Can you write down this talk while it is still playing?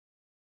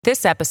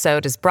This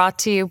episode is brought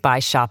to you by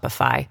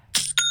Shopify.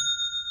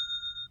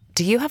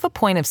 Do you have a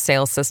point of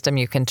sale system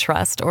you can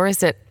trust, or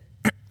is it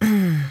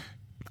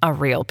a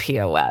real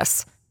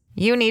POS?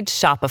 You need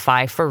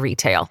Shopify for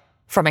retail.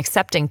 From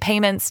accepting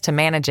payments to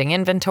managing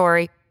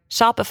inventory,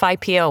 Shopify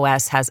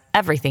POS has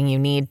everything you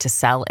need to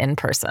sell in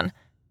person.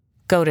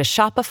 Go to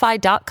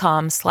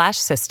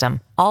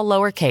shopify.com/system, all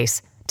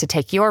lowercase, to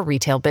take your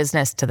retail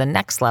business to the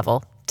next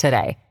level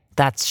today.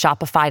 That's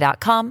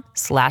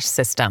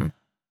shopify.com/system.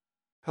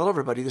 Hello,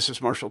 everybody. This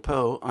is Marshall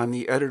Poe. I'm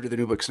the editor of the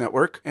New Books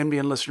Network.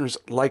 NBN listeners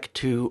like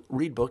to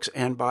read books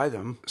and buy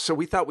them. So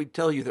we thought we'd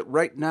tell you that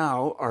right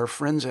now, our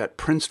friends at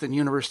Princeton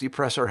University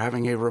Press are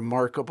having a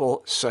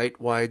remarkable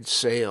site-wide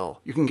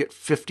sale. You can get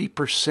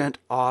 50%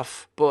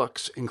 off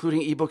books,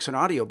 including ebooks and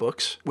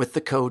audiobooks, with the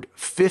code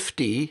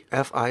 50,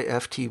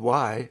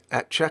 F-I-F-T-Y,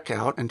 at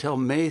checkout until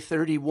May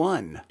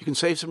 31. You can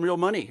save some real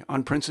money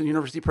on Princeton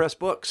University Press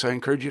books. I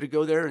encourage you to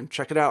go there and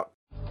check it out.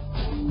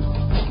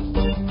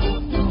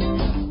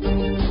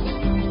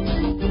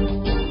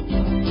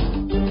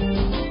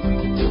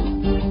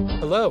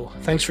 Hello,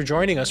 thanks for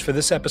joining us for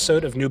this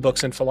episode of New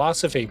Books in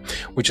Philosophy,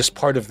 which is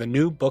part of the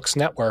New Books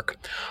Network.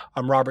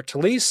 I'm Robert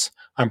Talisse.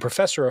 I'm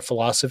professor of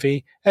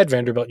philosophy at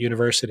Vanderbilt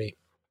University.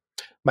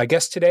 My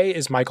guest today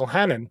is Michael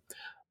Hannon.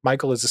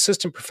 Michael is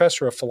assistant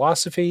professor of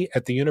philosophy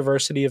at the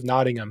University of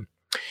Nottingham.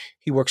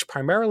 He works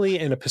primarily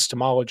in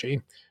epistemology,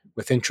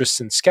 with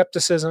interests in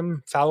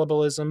skepticism,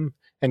 fallibilism,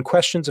 and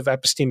questions of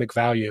epistemic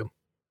value.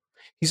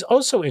 He's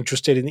also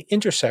interested in the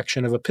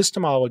intersection of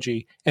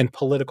epistemology and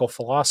political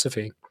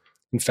philosophy.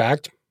 In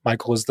fact,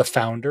 Michael is the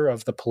founder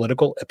of the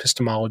Political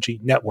Epistemology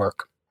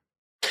Network.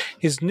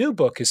 His new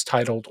book is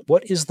titled,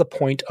 What is the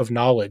Point of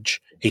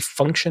Knowledge? A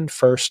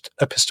Function-First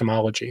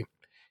Epistemology.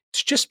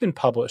 It's just been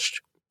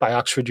published by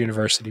Oxford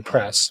University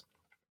Press.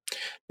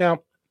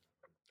 Now,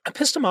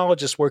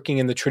 epistemologists working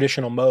in the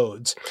traditional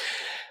modes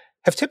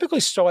have typically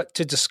sought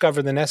to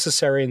discover the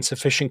necessary and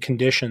sufficient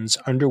conditions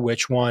under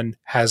which one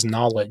has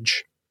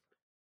knowledge.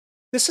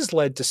 This has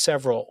led to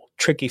several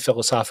tricky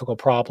philosophical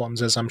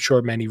problems, as I'm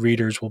sure many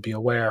readers will be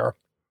aware.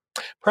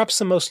 Perhaps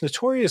the most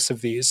notorious of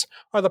these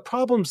are the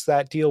problems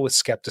that deal with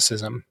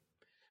skepticism.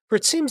 For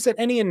it seems that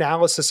any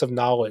analysis of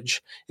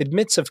knowledge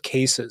admits of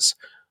cases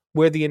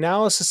where the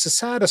analysis is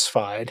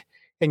satisfied,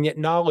 and yet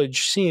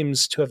knowledge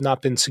seems to have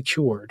not been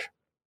secured.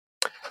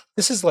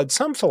 This has led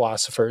some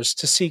philosophers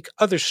to seek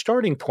other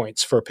starting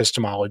points for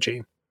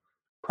epistemology.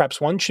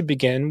 Perhaps one should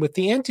begin with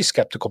the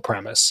anti-skeptical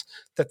premise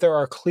that there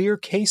are clear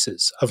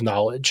cases of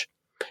knowledge,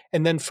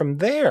 and then from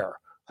there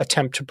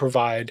attempt to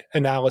provide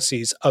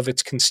analyses of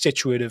its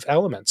constitutive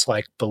elements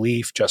like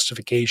belief,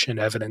 justification,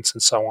 evidence,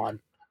 and so on.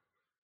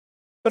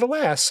 But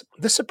alas,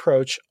 this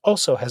approach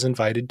also has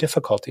invited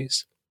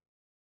difficulties.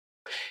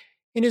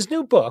 In his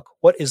new book,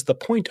 What is the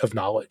Point of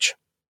Knowledge?,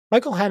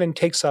 Michael Hannon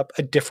takes up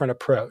a different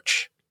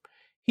approach.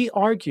 He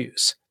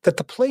argues that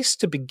the place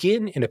to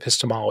begin in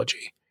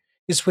epistemology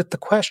is with the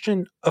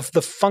question of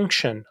the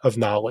function of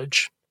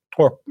knowledge,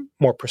 or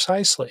more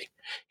precisely,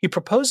 he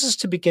proposes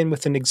to begin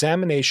with an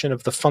examination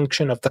of the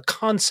function of the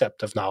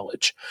concept of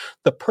knowledge,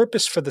 the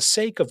purpose for the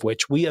sake of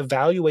which we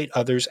evaluate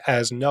others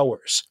as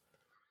knowers.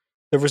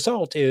 The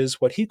result is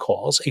what he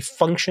calls a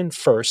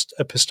function-first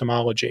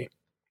epistemology.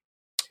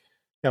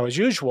 Now, as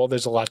usual,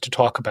 there's a lot to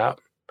talk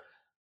about.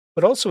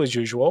 But also, as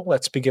usual,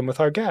 let's begin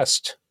with our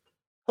guest.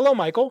 Hello,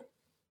 Michael.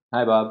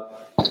 Hi, Bob.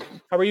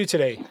 How are you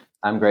today?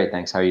 I'm great,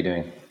 thanks. How are you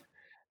doing?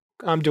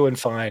 I'm doing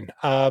fine.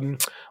 Why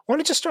don't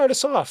you just start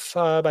us off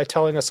by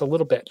telling us a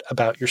little bit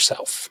about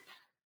yourself?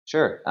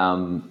 Sure.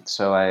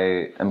 So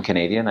I am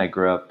Canadian. I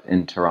grew up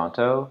in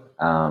Toronto,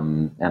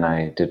 and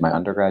I did my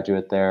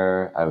undergraduate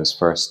there. I was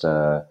first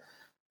a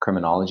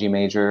criminology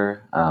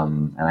major,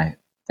 and I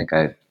think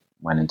I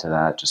went into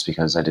that just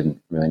because I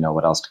didn't really know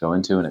what else to go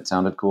into, and it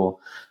sounded cool.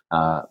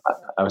 I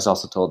was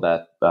also told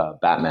that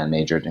Batman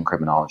majored in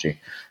criminology.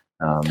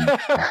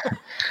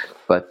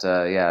 But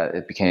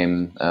it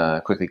became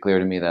quickly clear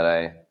to me that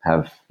I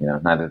have,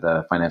 neither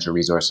the financial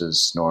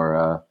resources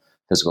nor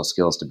physical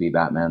skills to be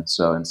Batman.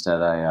 So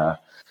instead, I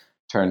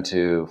turned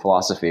to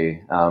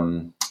philosophy,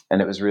 and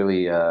it was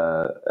really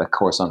a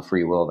course on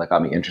free will that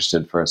got me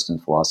interested first in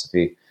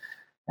philosophy.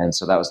 And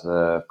so that was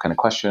the kind of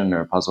question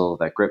or puzzle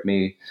that gripped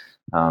me.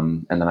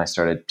 And then I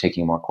started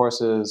taking more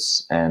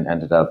courses and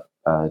ended up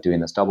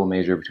doing this double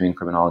major between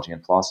criminology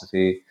and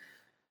philosophy.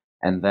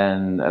 And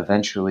then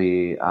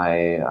eventually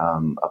I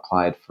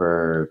applied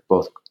for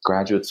both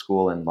graduate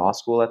school and law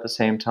school at the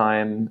same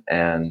time.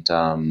 And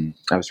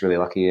I was really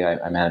lucky.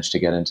 I managed to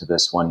get into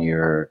this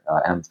one-year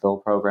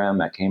MPhil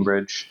program at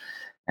Cambridge,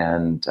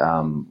 and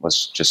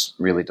was just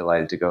really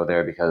delighted to go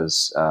there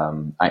because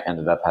I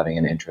ended up having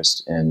an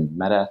interest in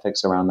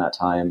metaethics around that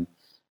time.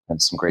 And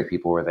some great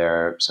people were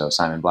there. So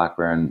Simon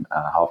Blackburn,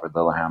 Halford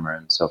Lillehammer,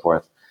 and so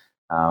forth.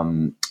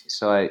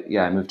 So I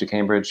moved to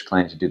Cambridge,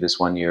 planning to do this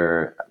 1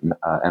 year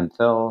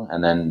MPhil,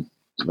 and then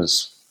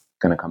was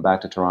going to come back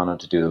to Toronto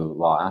to do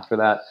law after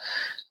that.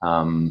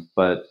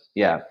 But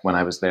when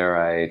I was there,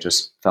 I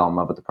just fell in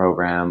love with the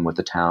program, with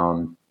the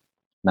town,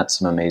 met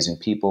some amazing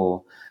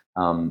people,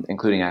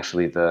 including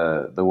actually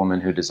the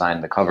woman who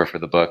designed the cover for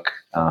the book,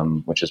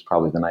 which is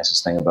probably the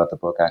nicest thing about the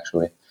book,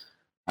 actually.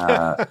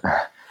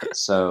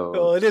 So,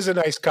 well, it is a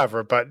nice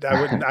cover, but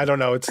I don't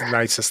know, it's the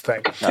nicest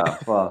thing. Oh,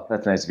 well,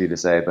 that's nice of you to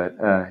say, but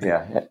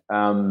yeah.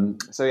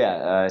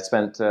 I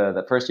spent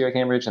that first year at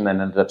Cambridge and then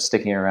ended up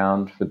sticking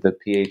around for the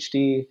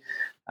PhD.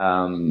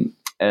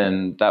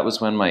 And that was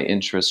when my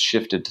interest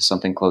shifted to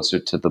something closer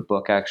to the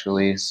book,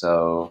 actually.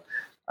 So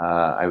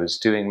I was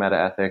doing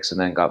metaethics and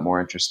then got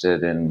more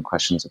interested in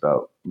questions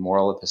about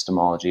moral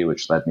epistemology,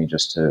 which led me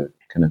just to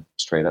kind of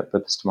straight up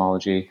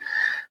epistemology.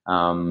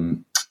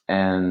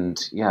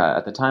 And yeah,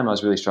 at the time I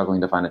was really struggling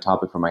to find a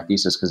topic for my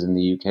thesis because in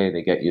the UK,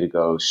 they get you to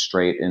go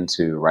straight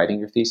into writing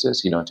your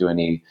thesis. You don't do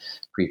any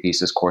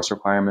pre-thesis course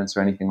requirements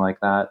or anything like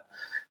that.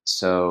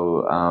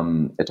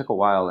 So it took a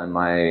while, and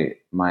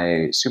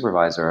my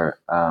supervisor,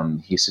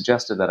 he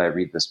suggested that I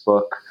read this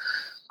book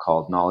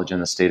called Knowledge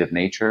and the State of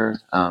Nature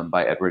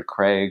by Edward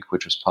Craig,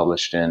 which was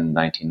published in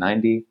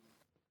 1990.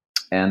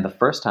 And the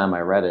first time I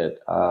read it,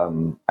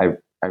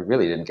 I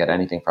really didn't get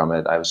anything from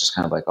it. I was just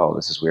kind of like, oh,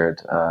 this is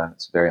weird.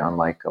 It's very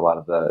unlike a lot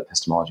of the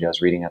epistemology I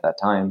was reading at that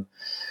time.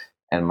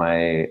 And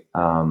I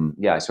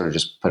sort of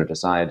just put it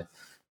aside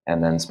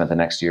and then spent the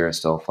next year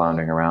still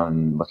floundering around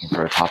and looking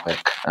for a topic.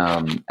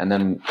 And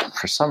then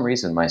for some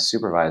reason, my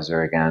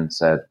supervisor again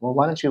said, well,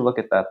 why don't you look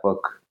at that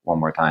book one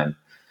more time?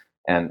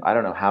 And I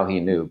don't know how he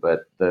knew,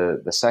 but the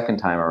second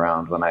time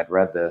around when I'd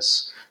read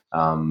this,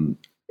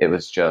 it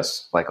was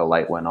just like a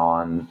light went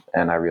on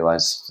and I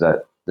realized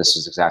that this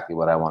is exactly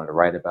what I wanted to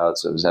write about.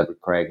 So it was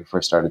Edward Craig who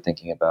first started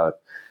thinking about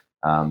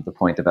the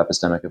point of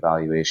epistemic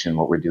evaluation,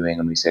 what we're doing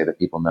when we say that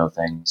people know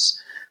things.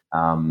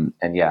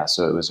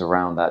 So it was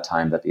around that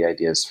time that the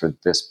ideas for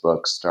this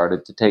book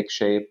started to take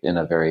shape in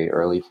a very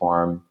early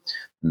form.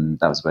 And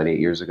that was about 8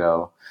 years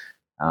ago.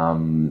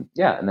 And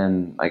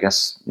then I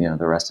guess, the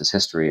rest is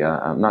history.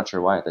 I'm not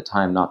sure why at the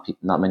time, not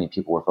many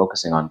people were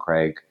focusing on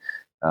Craig,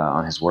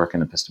 on his work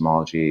in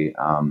epistemology.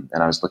 And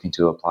I was looking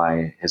to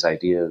apply his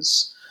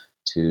ideas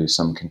to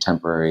some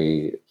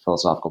contemporary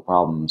philosophical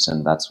problems,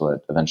 and that's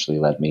what eventually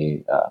led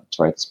me to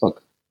write this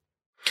book.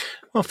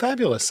 Well,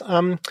 fabulous.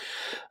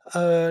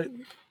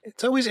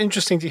 It's always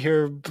interesting to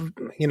hear,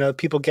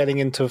 people getting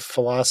into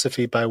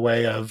philosophy by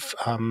way of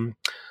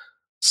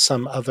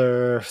some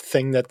other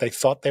thing that they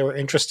thought they were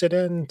interested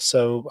in.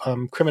 So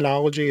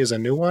criminology is a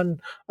new one.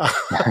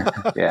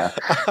 Yeah.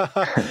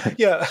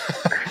 Yeah.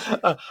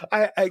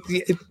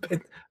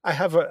 I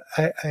have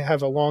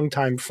a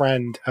longtime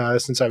friend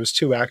since I was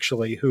 2,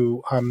 actually,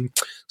 who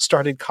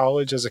started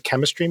college as a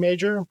chemistry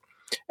major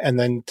and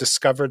then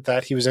discovered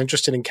that he was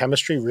interested in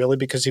chemistry really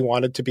because he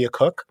wanted to be a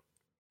cook.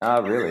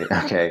 Oh, really?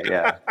 Okay,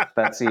 yeah.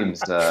 That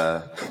seems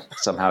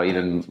somehow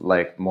even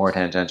like more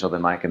tangential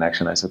than my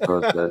connection, I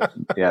suppose. But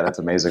yeah, that's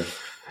amazing.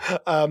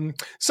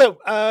 So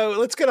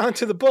let's get on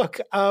to the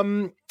book.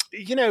 So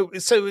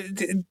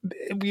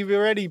we've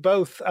already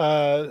both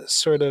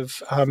sort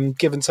of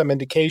given some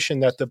indication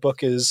that the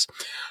book is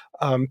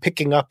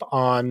picking up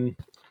on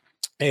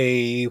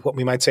what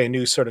we might say a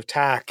new sort of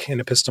tack in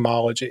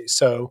epistemology.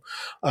 So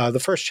the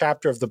first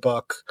chapter of the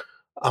book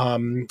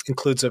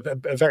includes a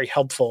very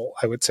helpful,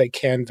 I would say,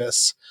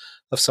 canvas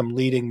of some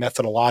leading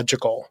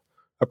methodological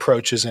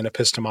approaches in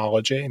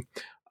epistemology.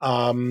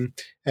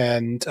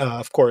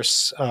 Of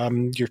course,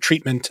 your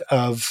treatment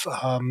of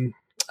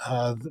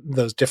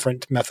those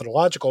different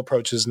methodological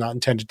approaches is not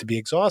intended to be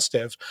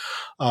exhaustive,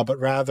 but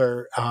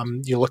rather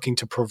you're looking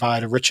to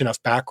provide a rich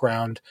enough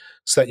background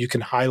so that you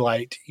can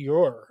highlight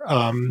your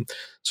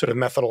sort of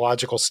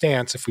methodological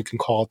stance, if we can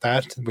call it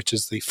that, which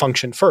is the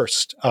function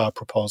first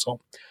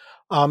proposal.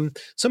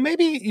 So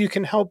maybe you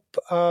can help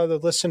the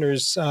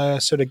listeners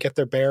sort of get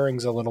their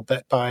bearings a little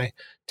bit by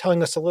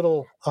telling us a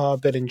little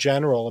bit in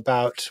general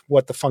about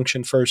what the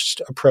function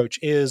first approach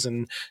is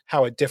and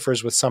how it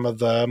differs with some of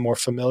the more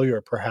familiar,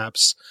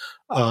 perhaps,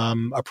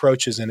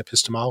 approaches in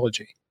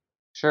epistemology.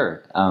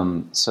 Sure.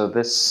 So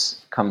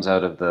this comes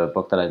out of the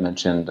book that I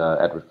mentioned,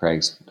 Edward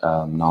Craig's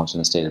Knowledge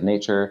and the State of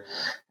Nature.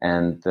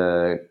 And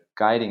the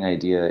guiding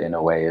idea in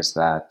a way is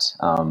that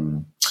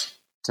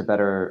to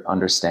better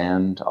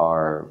understand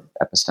our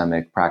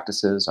epistemic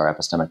practices, our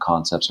epistemic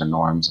concepts or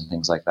norms and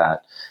things like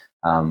that,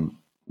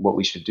 what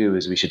we should do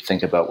is we should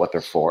think about what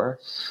they're for.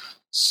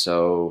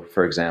 So,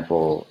 for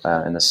example,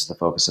 and this is the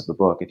focus of the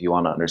book, if you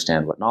want to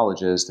understand what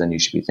knowledge is, then you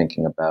should be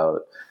thinking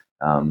about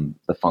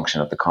the function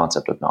of the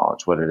concept of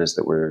knowledge, what it is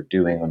that we're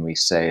doing when we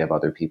say of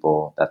other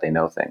people that they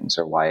know things,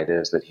 or why it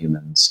is that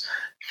humans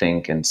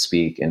think and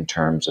speak in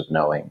terms of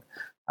knowing.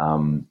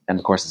 And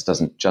of course, this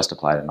doesn't just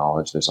apply to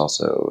knowledge. There's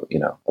also,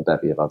 a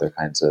bevy of other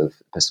kinds of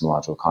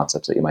epistemological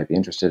concepts that you might be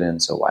interested in.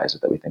 So why is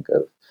it that we think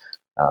of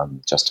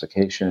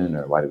justification,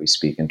 or why do we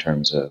speak in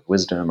terms of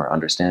wisdom or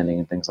understanding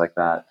and things like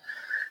that?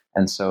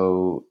 And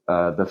so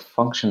the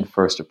function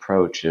first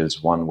approach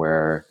is one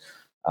where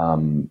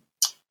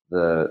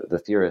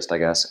the theorist, I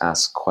guess,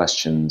 asks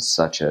questions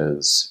such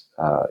as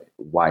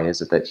why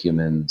is it that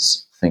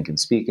humans think and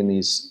speak in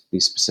these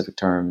specific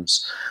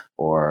terms,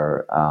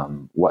 or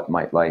what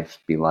might life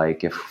be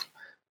like if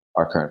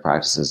our current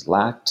practices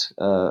lacked,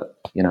 a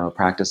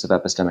practice of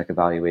epistemic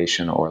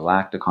evaluation or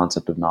lacked a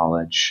concept of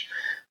knowledge,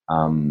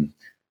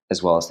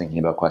 as well as thinking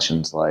about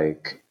questions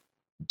like,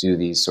 do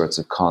these sorts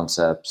of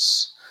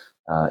concepts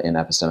in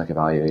epistemic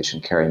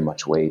evaluation carry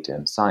much weight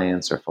in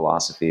science or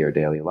philosophy or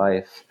daily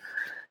life?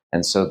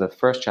 And so the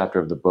first chapter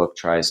of the book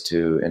tries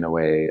to, in a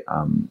way,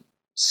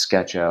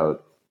 sketch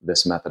out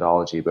this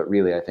methodology, but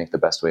really I think the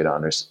best way to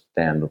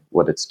understand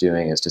what it's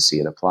doing is to see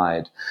it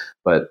applied.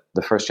 But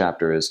the first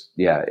chapter is,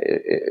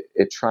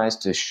 it tries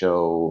to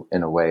show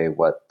in a way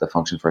what the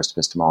function first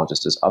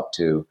epistemologist is up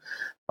to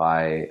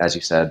by, as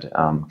you said,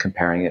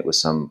 comparing it with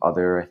some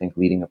other, I think,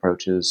 leading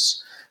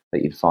approaches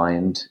that you'd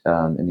find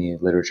in the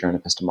literature and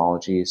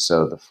epistemology.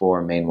 So the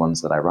four main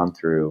ones that I run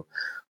through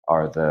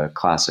are the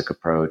classic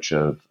approach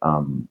of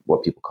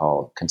what people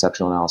call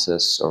conceptual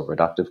analysis or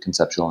reductive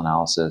conceptual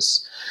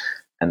analysis.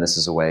 And this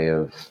is a way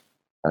of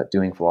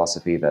doing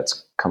philosophy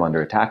that's come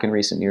under attack in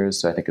recent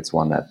years. So I think it's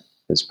one that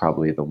is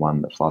probably the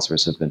one that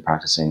philosophers have been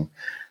practicing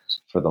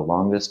for the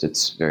longest.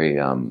 It's very,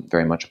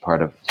 very much a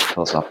part of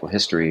philosophical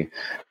history.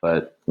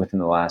 But within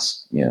the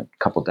last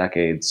couple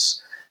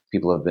decades,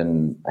 people have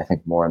been, I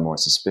think, more and more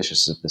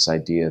suspicious of this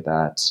idea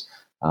that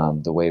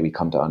the way we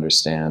come to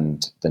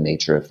understand the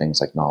nature of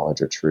things like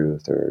knowledge or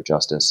truth or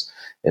justice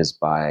is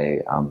by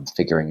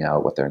figuring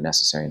out what their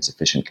necessary and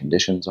sufficient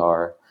conditions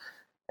are.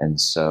 And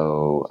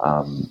so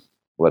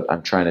what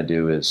I'm trying to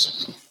do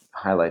is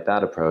highlight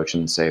that approach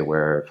and say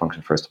where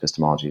function first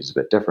epistemology is a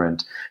bit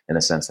different in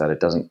the sense that it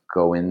doesn't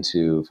go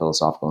into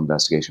philosophical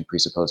investigation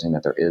presupposing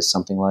that there is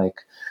something like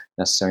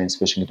necessary and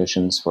sufficient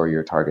conditions for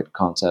your target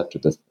concept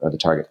or the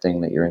target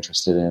thing that you're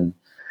interested in.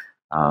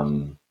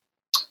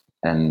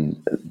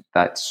 And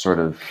that sort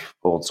of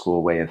old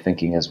school way of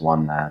thinking is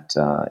one that,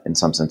 in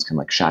some sense, can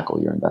like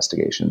shackle your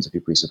investigations if you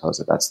presuppose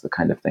that that's the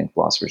kind of thing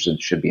philosophers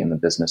should be in the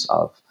business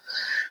of.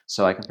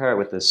 So I compare it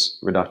with this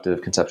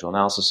reductive conceptual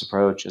analysis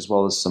approach, as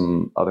well as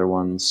some other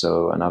ones.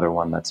 So another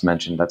one that's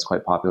mentioned that's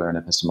quite popular in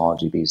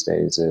epistemology these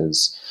days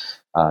is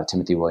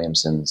Timothy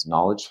Williamson's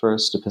knowledge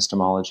first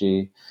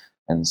epistemology.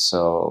 And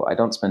so I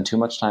don't spend too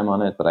much time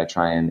on it, but I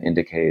try and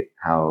indicate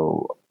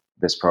how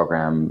this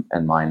program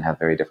and mine have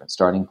very different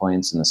starting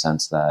points in the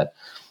sense that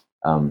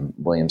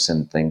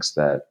Williamson thinks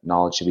that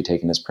knowledge should be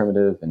taken as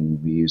primitive,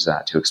 and we use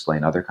that to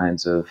explain other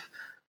kinds of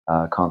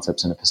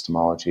concepts in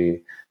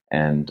epistemology.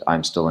 And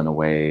I'm still, in a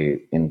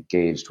way,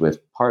 engaged with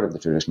part of the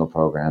traditional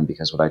program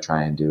because what I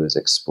try and do is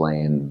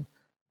explain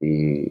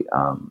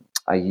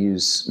I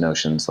use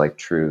notions like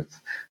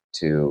truth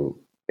to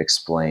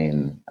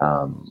explain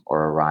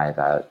or arrive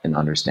at an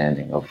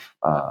understanding of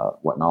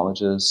what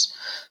knowledge is.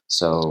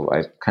 So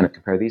I kind of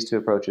compare these two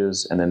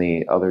approaches. And then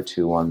the other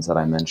two ones that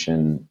I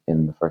mention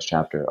in the first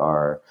chapter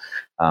are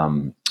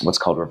what's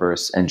called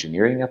reverse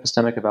engineering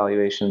epistemic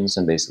evaluations.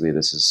 And basically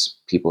this is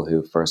people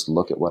who first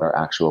look at what our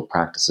actual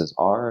practices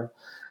are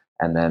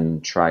and then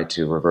try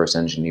to reverse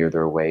engineer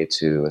their way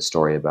to a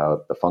story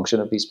about the function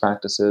of these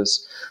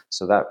practices.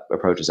 So that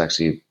approach is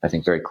actually, I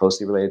think, very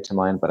closely related to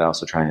mine, but I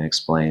also try and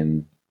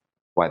explain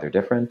why they're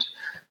different.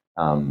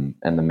 And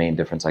the main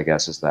difference, I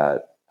guess, is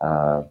that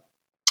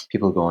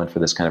people who go in for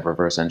this kind of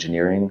reverse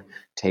engineering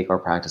take our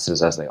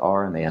practices as they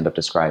are, and they end up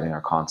describing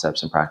our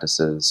concepts and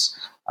practices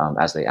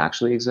as they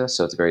actually exist.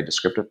 So it's a very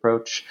descriptive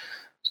approach.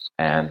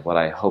 And what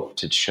I hope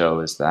to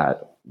show is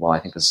that, while I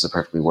think this is a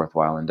perfectly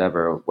worthwhile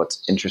endeavor,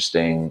 what's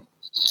interesting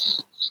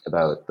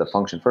about the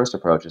function first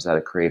approach is that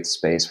it creates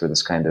space for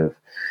this kind of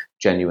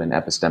genuine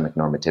epistemic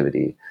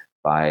normativity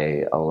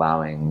by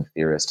allowing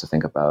theorists to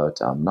think about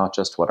not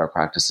just what our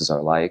practices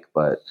are like,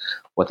 but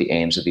what the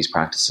aims of these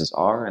practices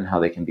are and how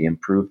they can be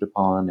improved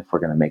upon if we're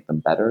going to make them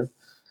better.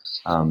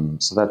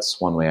 So that's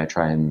one way I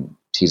try and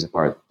tease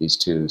apart these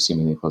two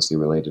seemingly closely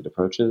related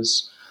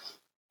approaches.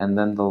 And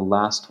then the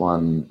last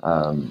one,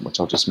 which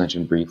I'll just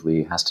mention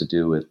briefly, has to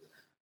do with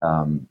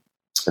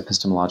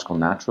epistemological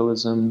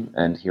naturalism.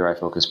 And here I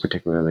focus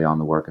particularly on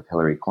the work of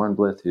Hilary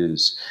Kornblith,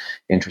 who's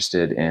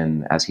interested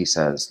in, as he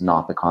says,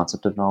 not the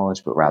concept of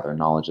knowledge, but rather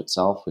knowledge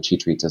itself, which he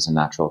treats as a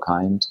natural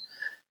kind.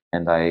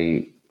 And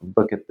I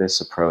look at this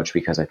approach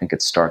because I think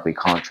it starkly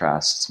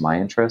contrasts my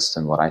interest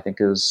and what I think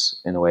is,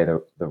 in a way,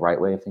 the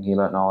right way of thinking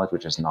about knowledge,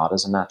 which is not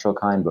as a natural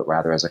kind, but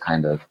rather as a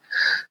kind of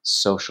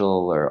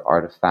social or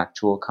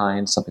artifactual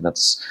kind, something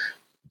that's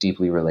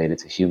deeply related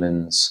to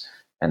humans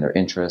and their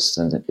interests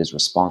and is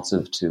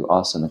responsive to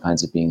us and the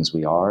kinds of beings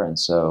we are. And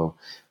so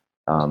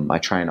I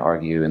try and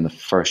argue in the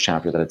first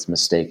chapter that it's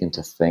mistaken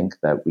to think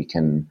that we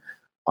can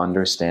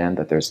understand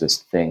that there's this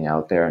thing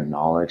out there,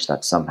 knowledge,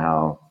 that's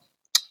somehow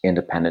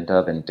independent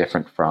of and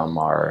different from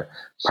our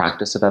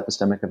practice of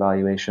epistemic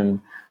evaluation.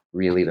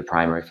 Really, the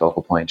primary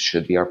focal point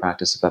should be our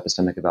practice of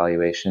epistemic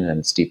evaluation, and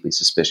it's deeply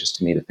suspicious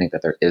to me to think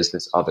that there is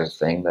this other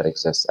thing that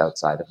exists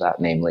outside of that,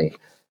 namely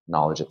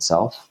knowledge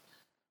itself.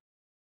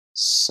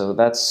 So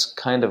that's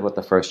kind of what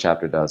the first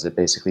chapter does. It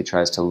basically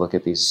tries to look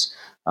at these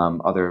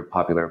other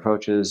popular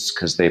approaches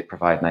because they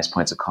provide nice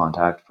points of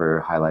contact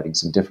for highlighting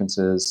some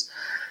differences.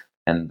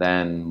 And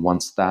then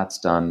once that's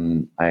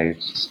done, I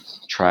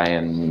try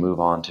and move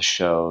on to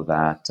show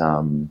that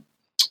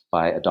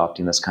by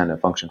adopting this kind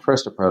of function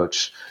first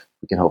approach,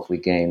 we can hopefully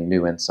gain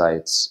new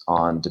insights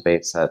on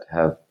debates that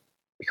have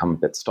become a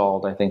bit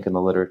stalled, I think, in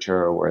the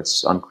literature, or where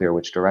it's unclear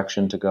which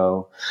direction to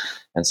go.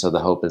 And so the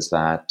hope is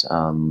that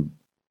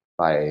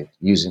by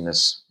using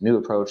this new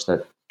approach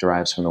that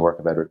derives from the work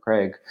of Edward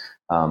Craig,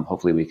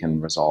 hopefully we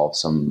can resolve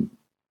some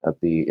of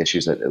the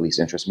issues that at least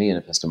interest me in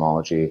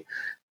epistemology,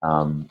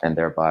 and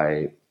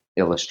thereby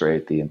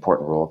illustrate the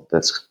important role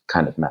this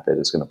kind of method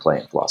is going to play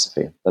in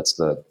philosophy. That's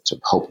the sort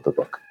of hope of the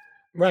book.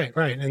 Right.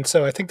 And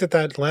so I think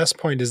that last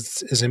point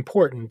is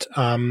important.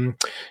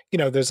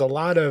 There's a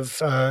lot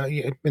of,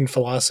 in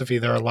philosophy,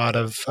 there are a lot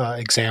of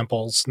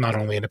examples, not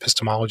only in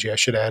epistemology, I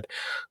should add,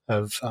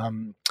 of,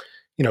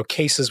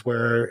 cases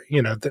where,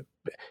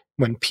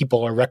 when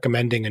people are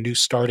recommending a new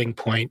starting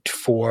point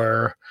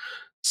for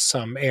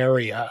some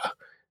area,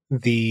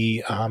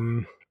 the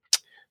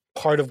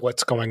part of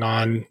what's going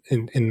on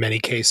in many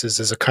cases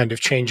is a kind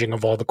of changing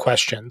of all the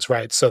questions,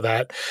 right? So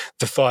that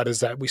the thought is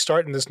that we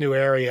start in this new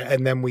area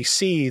and then we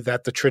see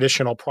that the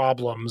traditional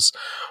problems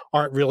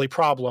aren't really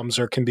problems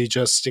or can be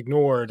just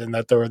ignored, and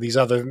that there are these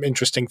other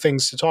interesting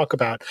things to talk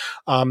about.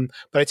 But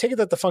I take it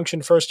that the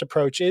function first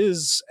approach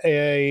is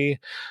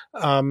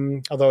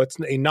although it's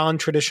a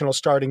non-traditional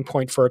starting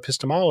point for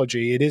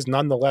epistemology, it is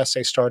nonetheless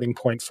a starting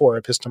point for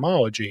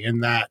epistemology, in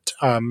that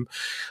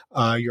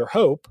your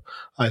hope,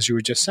 as you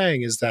were just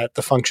saying, is that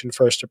the function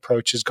first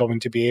approach is going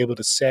to be able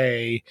to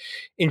say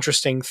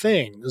interesting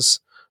things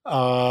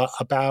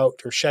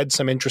about, or shed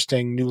some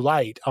interesting new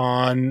light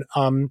on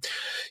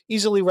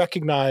easily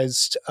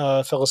recognized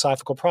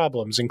philosophical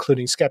problems,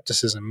 including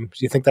skepticism.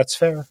 Do you think that's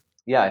fair?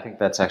 Yeah, I think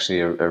that's actually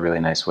a really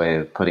nice way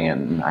of putting it.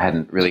 And I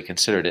hadn't really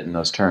considered it in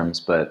those terms,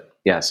 but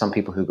yeah, some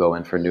people who go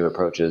in for new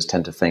approaches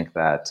tend to think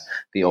that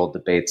the old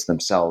debates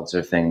themselves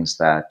are things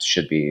that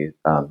should be,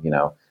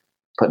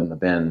 put in the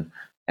bin,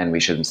 and we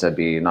should instead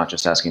be not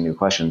just asking new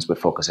questions, but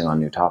focusing on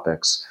new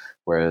topics.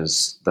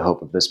 Whereas the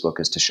hope of this book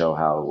is to show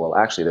how, well,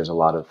 actually, there's a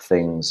lot of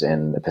things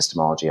in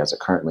epistemology as it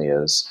currently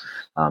is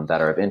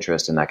that are of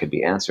interest and that could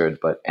be answered,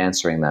 but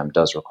answering them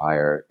does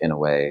require, in a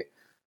way,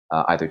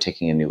 either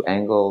taking a new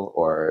angle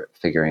or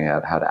figuring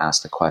out how to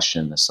ask the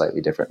question in a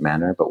slightly different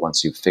manner. But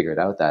once you've figured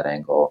out that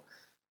angle,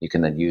 you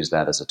can then use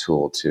that as a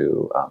tool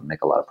to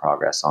make a lot of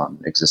progress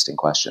on existing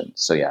questions.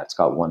 So yeah, it's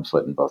got one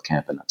foot in both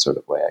camp in that sort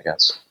of way, I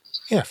guess.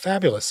 Yeah,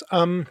 fabulous.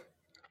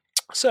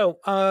 So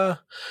the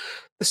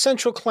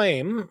central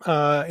claim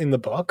in the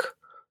book,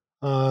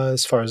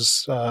 as far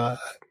as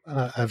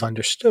I've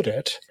understood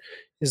it,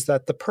 is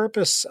that the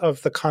purpose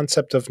of the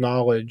concept of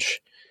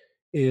knowledge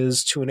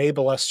is to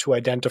enable us to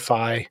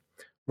identify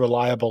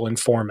reliable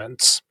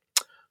informants.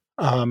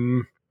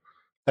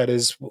 That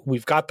is,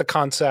 we've got the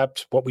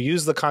concept. What we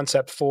use the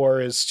concept for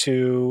is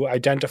to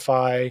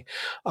identify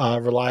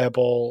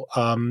reliable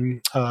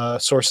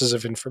sources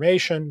of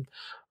information.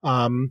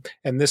 And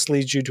this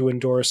leads you to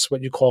endorse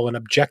what you call an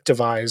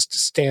objectivized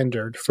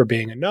standard for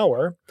being a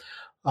knower.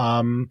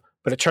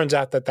 But it turns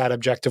out that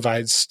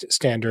objectivized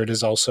standard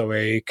is also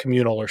a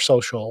communal or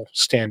social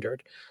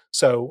standard.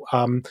 So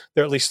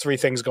there are at least three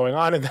things going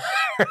on in there.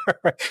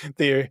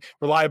 The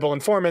reliable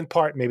informant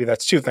part, maybe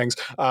that's two things,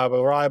 but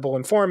reliable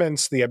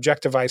informants, the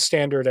objectivized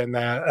standard, and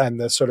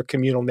the sort of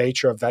communal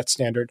nature of that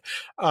standard.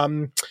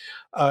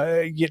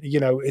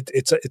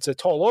 It's a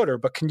tall order,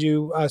 but can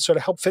you sort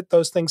of help fit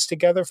those things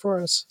together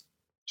for us?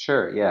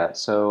 Sure, yeah.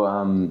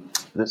 So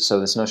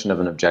this notion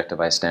of an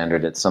objectivized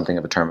standard, it's something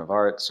of a term of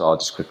art. So I'll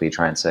just quickly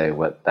try and say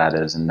what that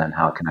is and then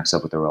how it connects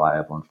up with the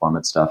reliable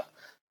informant stuff.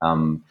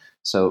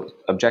 So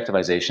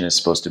objectivization is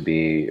supposed to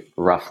be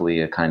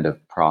roughly a kind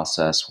of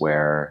process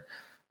where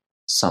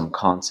some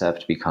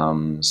concept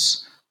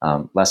becomes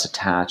less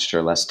attached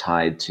or less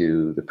tied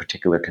to the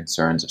particular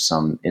concerns of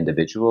some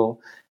individual,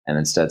 and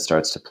instead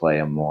starts to play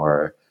a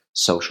more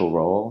social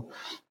role.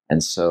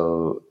 And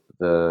so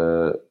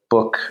the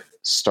book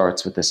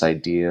starts with this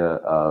idea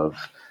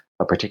of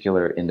a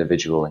particular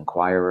individual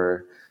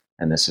inquirer.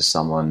 And this is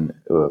someone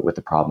with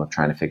the problem of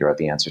trying to figure out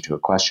the answer to a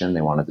question.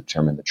 They want to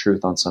determine the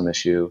truth on some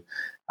issue.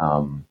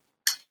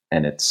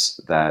 And it's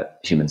that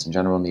humans in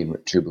general need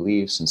true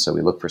beliefs. And so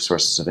we look for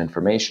sources of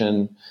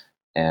information,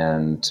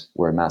 and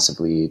we're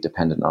massively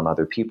dependent on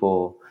other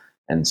people.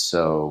 And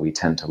so we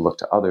tend to look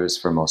to others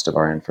for most of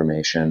our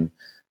information.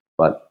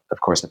 But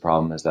of course, the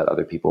problem is that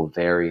other people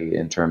vary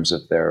in terms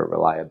of their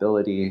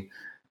reliability.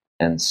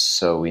 And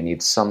so we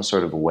need some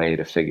sort of a way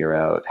to figure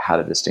out how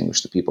to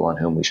distinguish the people on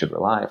whom we should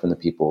rely from the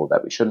people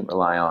that we shouldn't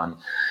rely on.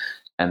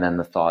 And then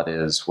the thought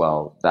is,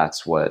 well,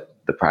 that's what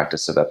the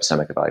practice of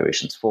epistemic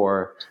evaluation is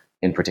for.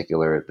 In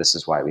particular, this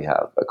is why we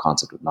have a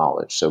concept of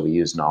knowledge. So we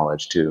use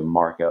knowledge to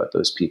mark out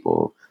those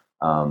people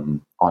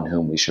on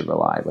whom we should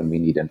rely when we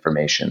need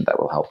information that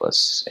will help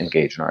us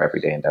engage in our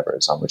everyday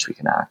endeavors on which we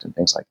can act and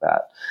things like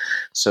that.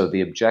 So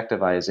the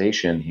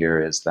objectivization here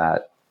is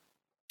that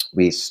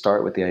we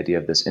start with the idea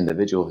of this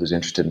individual who's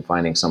interested in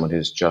finding someone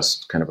who's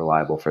just kind of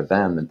reliable for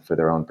them and for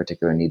their own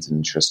particular needs and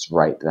interests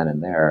right then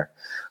and there.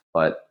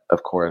 But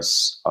of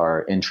course,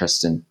 our interests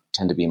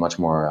tend to be much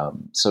more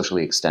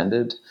socially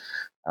extended.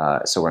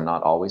 So we're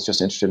not always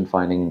just interested in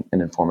finding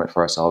an informant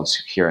for ourselves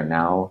here and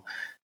now.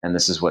 And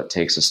this is what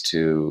takes us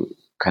to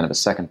kind of a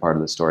second part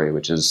of the story,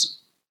 which is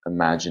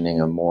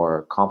imagining a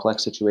more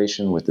complex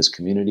situation with this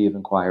community of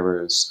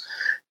inquirers.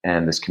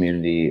 And this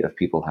community of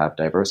people have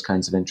diverse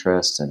kinds of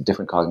interests and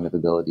different cognitive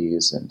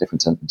abilities and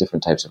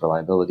different types of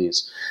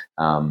reliabilities.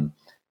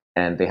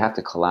 And they have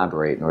to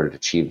collaborate in order to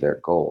achieve their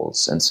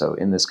goals. And so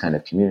in this kind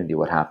of community,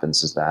 what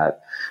happens is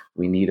that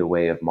we need a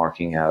way of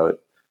marking out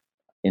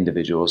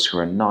individuals who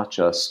are not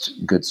just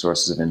good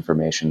sources of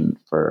information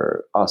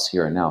for us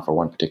here and now, for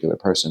one particular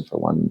person, for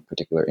one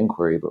particular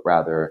inquiry, but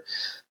rather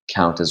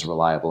count as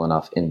reliable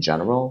enough in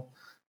general.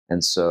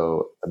 And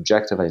so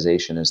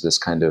objectivization is this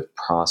kind of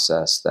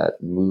process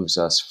that moves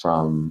us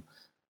from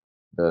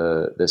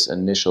this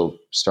initial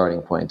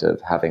starting point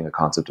of having a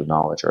concept of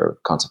knowledge, or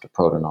concept of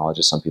proto-knowledge,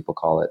 as some people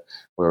call it,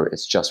 where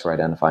it's just for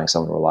identifying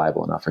someone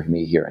reliable enough for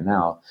me here and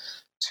now,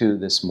 to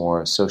this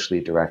more socially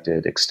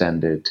directed,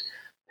 extended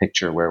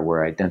picture where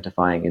we're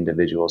identifying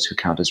individuals who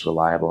count as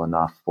reliable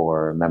enough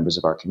for members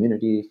of our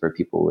community, for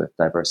people with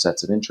diverse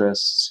sets of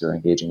interests who are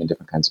engaging in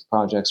different kinds of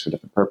projects for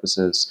different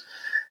purposes.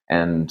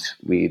 And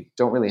we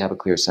don't really have a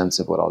clear sense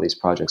of what all these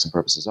projects and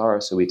purposes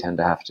are, so we tend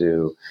to have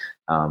to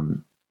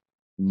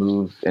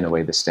move, in a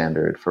way, the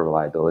standard for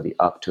reliability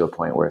up to a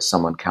point where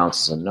someone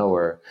counts as a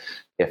knower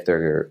if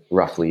they're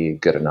roughly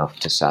good enough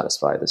to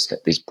satisfy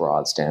these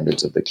broad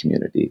standards of the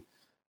community.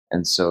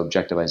 And so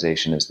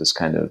objectivization is this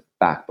kind of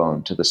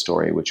backbone to the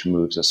story, which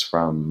moves us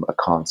from a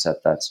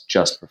concept that's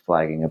just for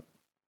flagging an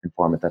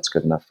informant that's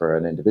good enough for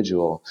an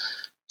individual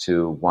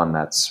to one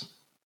that's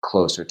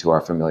closer to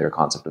our familiar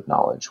concept of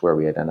knowledge, where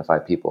we identify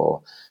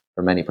people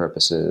for many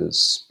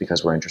purposes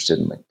because we're interested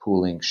in like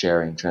pooling,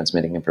 sharing,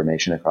 transmitting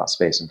information across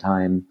space and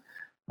time.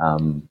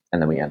 And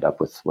then we end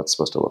up with what's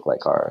supposed to look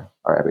like our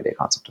everyday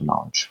concept of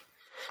knowledge.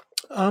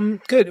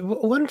 Good.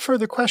 One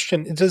further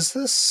question. Does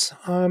this,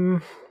 I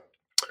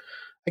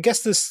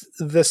guess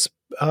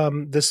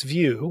this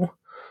view,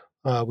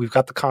 we've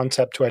got the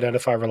concept to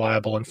identify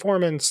reliable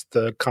informants.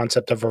 The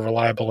concept of a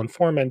reliable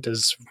informant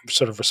is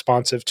sort of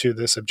responsive to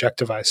this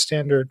objectivized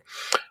standard.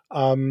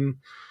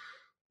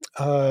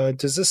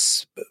 Does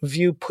this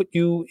view put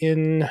you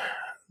in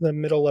the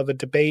middle of a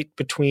debate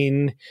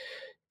between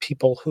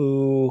people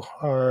who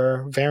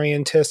are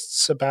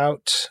variantists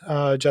about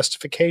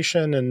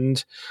justification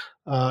and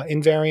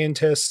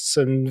invariantists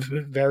and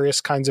various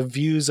kinds of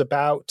views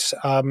about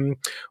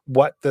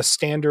what the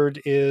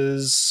standard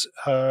is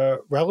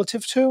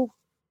relative to?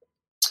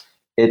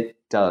 It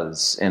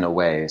does, in a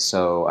way.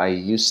 So I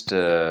used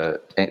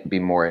to be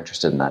more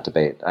interested in that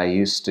debate. I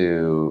used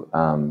to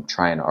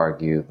try and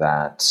argue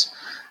that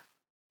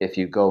if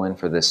you go in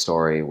for this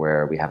story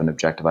where we have an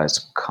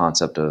objectivized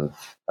concept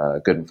of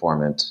good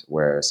informant,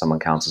 where someone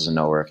counts as a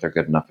knower if they're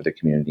good enough for the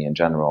community in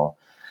general,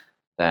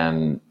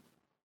 then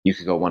you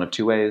could go one of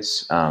two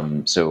ways.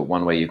 So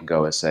one way you can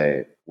go is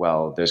say,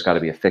 well, there's got to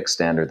be a fixed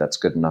standard that's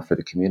good enough for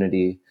the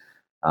community.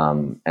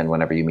 And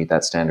whenever you meet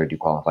that standard, you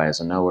qualify as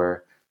a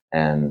knower,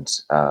 and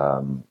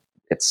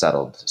it's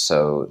settled.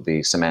 So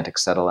the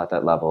semantics settle at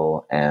that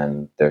level,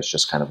 and there's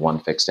just kind of one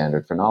fixed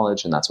standard for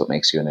knowledge, and that's what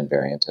makes you an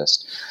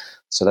invariantist.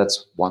 So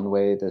that's one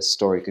way this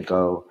story could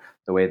go.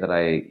 The way that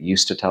I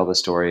used to tell the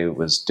story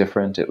was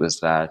different. It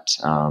was that,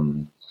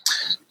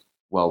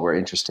 we're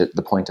interested,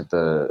 the point of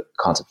the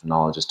concept of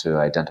knowledge is to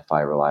identify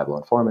reliable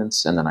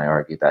informants. And then I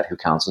argued that who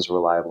counts as a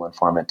reliable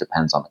informant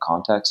depends on the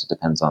context. It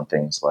depends on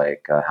things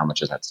like how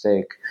much is at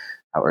stake,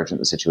 how urgent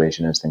the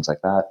situation is, things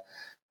like that.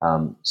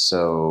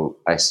 So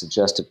I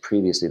suggested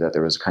previously that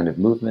there was a kind of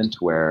movement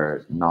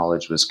where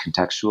knowledge was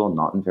contextual,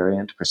 not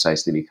invariant,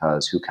 precisely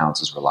because who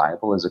counts as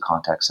reliable is a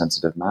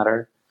context-sensitive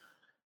matter.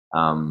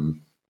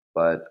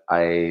 But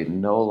I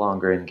no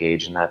longer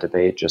engage in that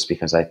debate just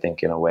because I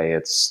think, in a way,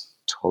 it's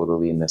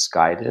totally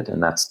misguided,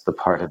 and that's the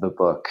part of the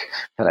book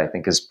that I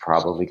think is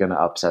probably going to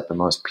upset the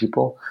most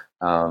people.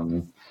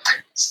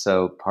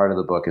 So part of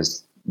the book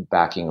is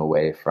backing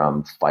away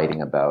from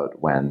fighting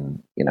about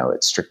when,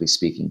 it's strictly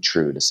speaking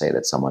true to say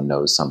that someone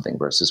knows something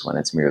versus when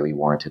it's merely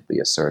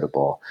warrantedly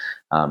assertable.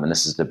 And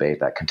this is a debate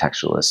that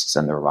contextualists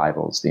and their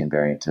rivals, the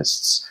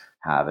invariantists,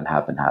 have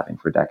been having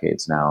for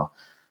decades now.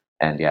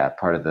 And yeah,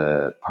 part of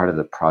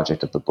the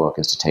project of the book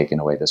is to take, in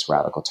a way, this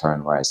radical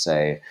turn where I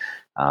say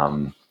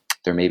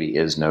there maybe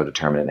is no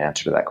determinate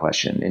answer to that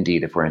question.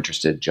 Indeed, if we're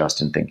interested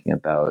just in thinking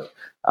about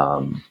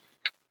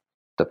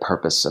the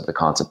purpose of the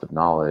concept of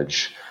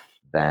knowledge,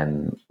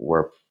 then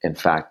we're in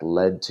fact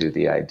led to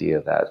the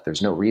idea that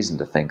there's no reason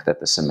to think that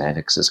the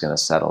semantics is going to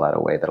settle out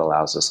a way that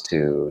allows us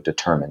to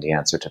determine the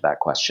answer to that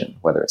question,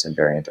 whether it's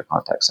invariant or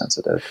context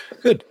sensitive.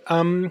 Good.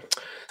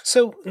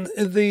 So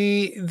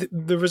the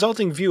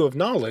resulting view of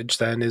knowledge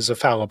then is a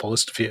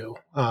fallibilist view.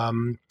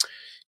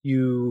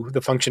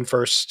 The function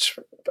first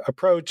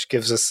approach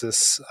gives us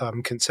this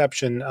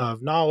conception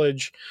of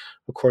knowledge,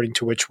 according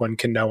to which one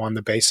can know on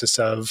the basis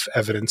of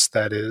evidence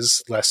that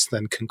is less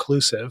than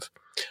conclusive.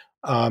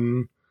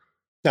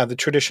 Now, the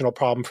traditional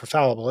problem for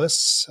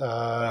fallibilists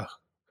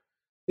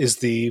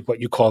is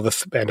what you call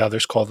and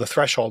others call the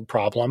threshold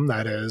problem.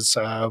 That is,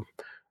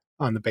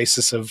 on the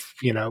basis of,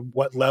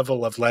 what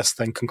level of less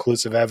than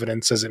conclusive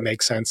evidence does it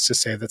make sense to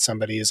say that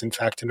somebody is in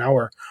fact a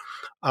knower.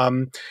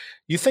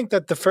 You think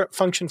that the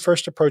function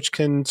first approach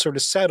can sort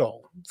of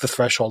settle the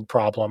threshold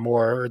problem,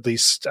 or at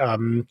least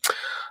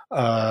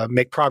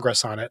make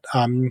progress on it.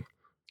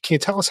 Can you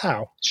tell us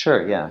how?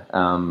 Sure, yeah.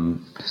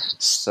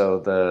 So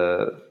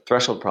the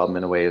threshold problem,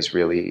 in a way, is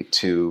really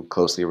two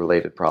closely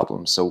related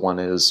problems. So one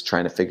is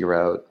trying to figure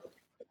out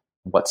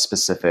what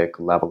specific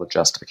level of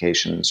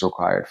justification is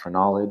required for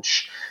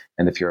knowledge.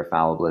 And if you're a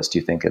fallibilist,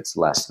 you think it's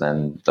less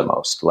than the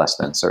most, less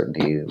than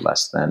certainty,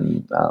 less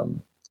than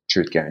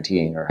truth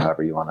guaranteeing, or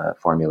however you want to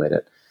formulate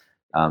it.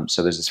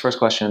 So there's this first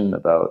question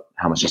about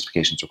how much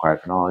justification is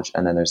required for knowledge.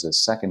 And then there's this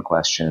second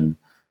question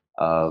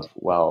of,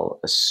 well,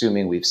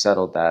 assuming we've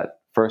settled that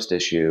first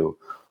issue,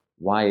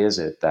 why is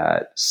it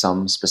that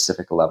some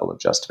specific level of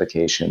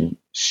justification,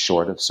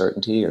 short of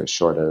certainty or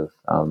short of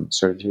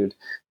certitude,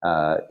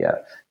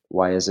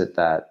 why is it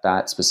that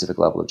that specific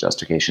level of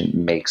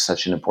justification makes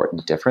such an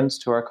important difference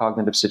to our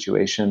cognitive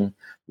situation?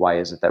 Why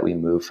is it that we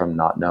move from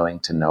not knowing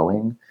to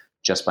knowing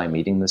just by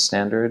meeting this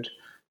standard?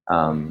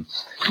 And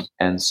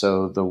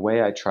so the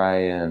way I try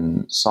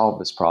and solve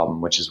this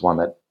problem, which is one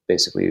that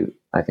basically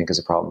I think is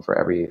a problem for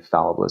every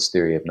fallibilist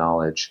theory of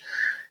knowledge,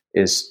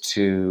 is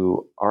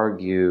to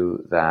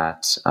argue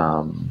that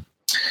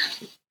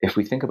if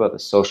we think about the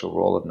social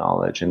role of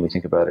knowledge and we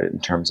think about it in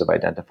terms of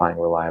identifying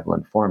reliable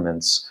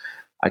informants,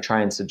 I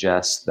try and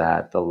suggest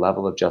that the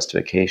level of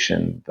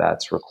justification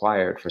that's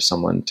required for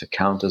someone to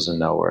count as a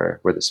knower,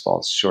 where this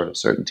falls short of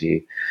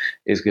certainty,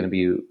 is going to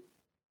be,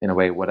 in a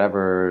way,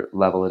 whatever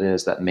level it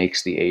is that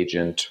makes the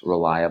agent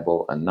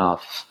reliable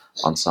enough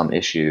on some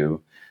issue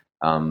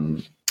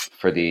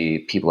for the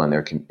people in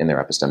their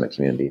epistemic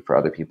community, for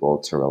other people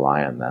to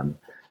rely on them,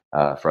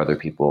 for other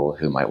people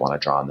who might want to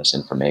draw on this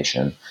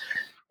information.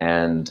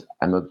 And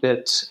I'm a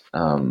bit,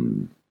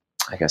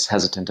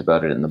 hesitant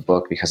about it in the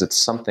book because it's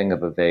something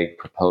of a vague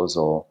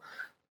proposal.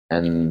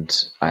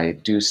 And I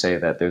do say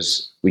that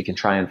we can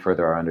try and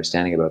further our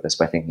understanding about this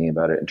by thinking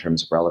about it in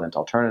terms of relevant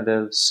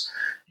alternatives,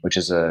 which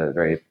is a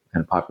very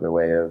kind of popular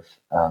way of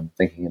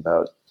thinking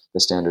about the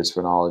standards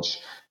for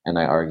knowledge. And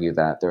I argue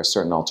that there are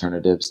certain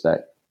alternatives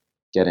that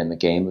get in the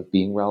game of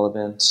being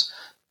relevant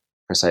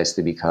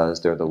precisely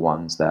because they're the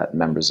ones that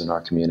members in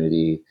our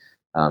community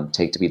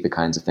take to be the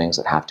kinds of things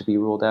that have to be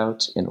ruled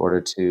out in order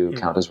to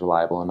count as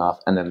reliable enough.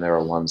 And then there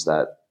are ones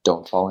that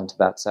don't fall into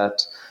that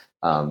set.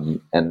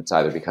 And it's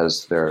either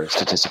because they're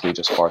statistically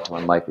just far too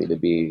unlikely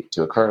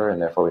to occur,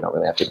 and therefore we don't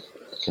really have to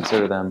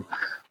consider them,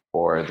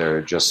 or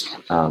they're just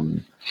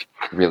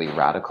really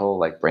radical,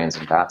 like brains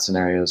and bat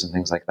scenarios and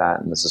things like that.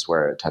 And this is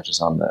where it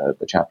touches on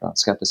the chapter on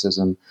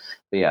skepticism.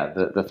 But yeah,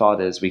 the thought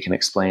is we can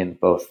explain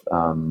both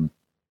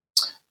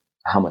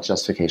how much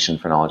justification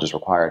for knowledge is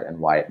required and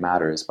why it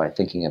matters by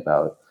thinking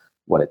about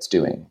what it's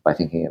doing, by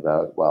thinking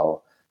about,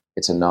 well,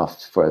 it's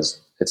enough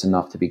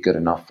to be good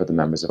enough for the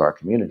members of our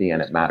community,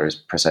 and it matters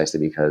precisely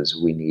because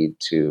we need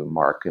to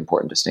mark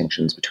important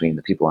distinctions between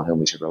the people on whom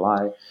we should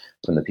rely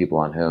and the people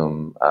on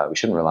whom we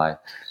shouldn't rely.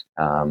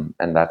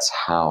 And that's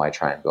how I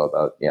try and go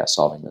about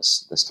solving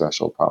this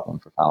threshold problem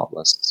for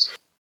fallibilists.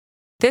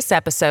 This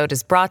episode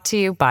is brought to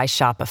you by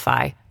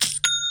Shopify.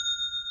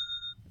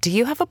 Do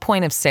you have a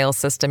point of sale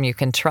system you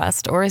can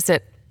trust, or is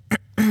it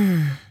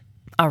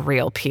a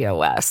real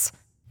POS?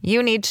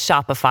 You need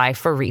Shopify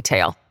for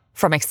retail.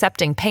 From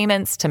accepting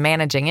payments to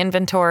managing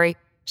inventory,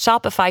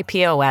 Shopify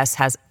POS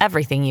has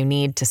everything you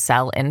need to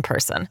sell in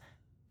person.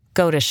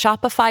 Go to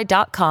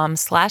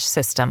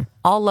shopify.com/system,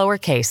 all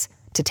lowercase,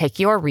 to take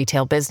your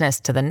retail business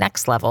to the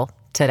next level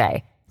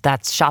today.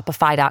 That's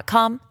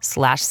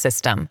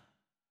shopify.com/system.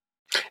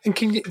 And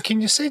can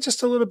you say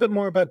just a little bit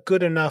more about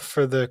good enough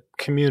for the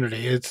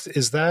community?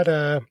 Is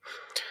that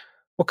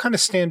what kind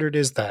of standard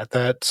is that?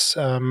 That's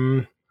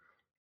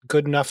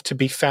good enough to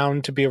be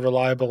found to be a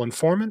reliable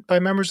informant by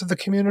members of the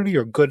community,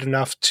 or good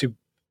enough to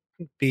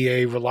be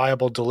a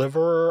reliable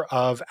deliverer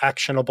of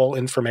actionable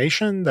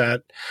information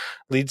that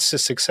leads to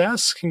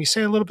success? Can you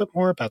say a little bit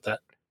more about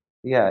that?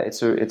 Yeah,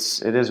 it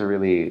is a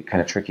really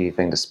kind of tricky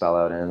thing to spell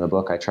out. And in the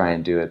book, I try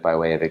and do it by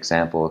way of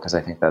example, because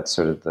I think that's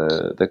sort of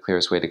the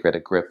clearest way to get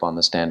a grip on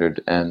the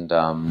standard. And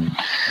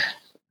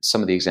some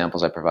of the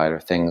examples I provide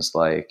are things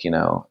like,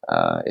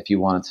 if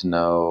you wanted to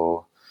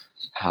know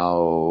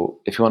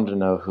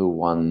who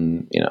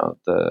won,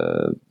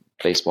 the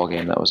baseball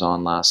game that was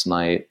on last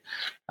night,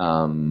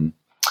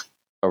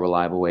 a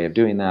reliable way of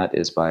doing that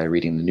is by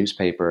reading the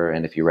newspaper.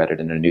 And if you read it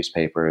in a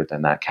newspaper,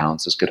 then that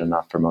counts as good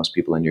enough for most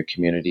people in your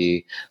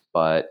community.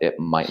 But it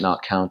might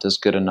not count as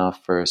good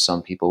enough for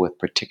some people with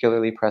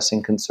particularly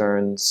pressing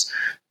concerns,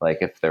 like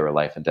if there were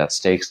life and death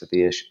stakes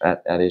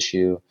at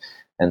issue.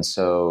 And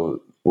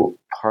so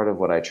part of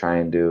what I try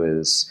and do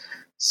is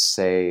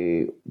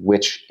say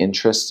which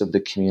interests of the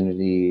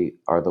community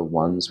are the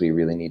ones we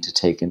really need to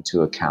take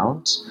into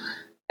account.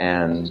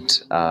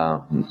 And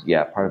part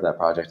of that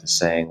project is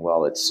saying,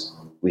 well,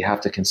 we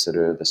have to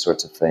consider the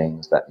sorts of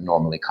things that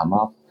normally come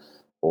up,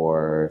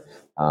 or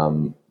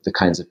the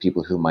kinds of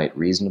people who might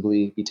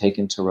reasonably be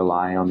taken to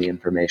rely on the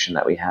information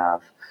that we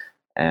have.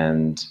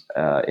 And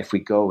if we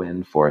go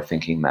in for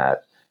thinking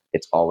that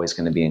it's always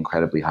going to be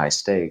incredibly high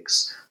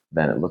stakes,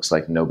 then it looks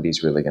like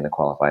nobody's really going to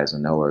qualify as a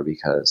knower,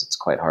 because it's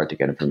quite hard to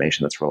get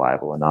information that's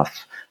reliable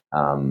enough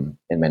in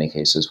many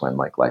cases when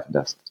like life and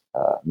death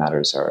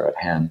matters are at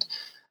hand.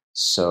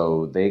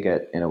 So they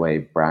get, in a way,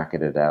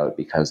 bracketed out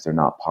because they're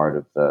not part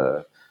of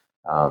the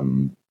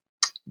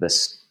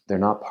they're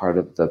not part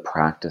of the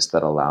practice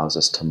that allows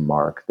us to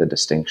mark the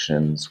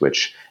distinctions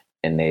which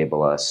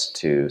enable us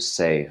to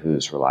say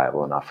who's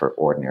reliable enough for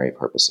ordinary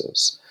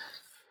purposes.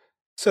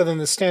 So then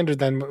the standard,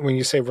 then, when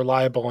you say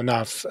reliable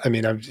enough, I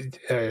mean,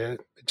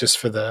 just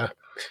for the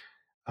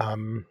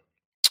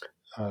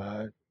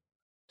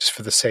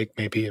sake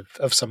maybe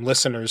of some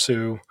listeners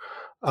who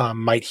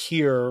might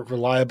hear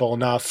reliable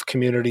enough,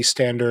 community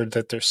standard,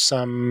 that there's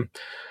some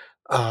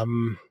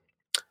kind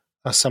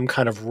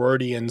of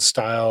Rortian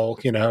style,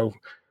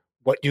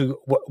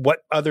 what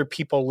other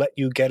people let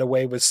you get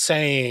away with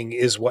saying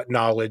is what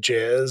knowledge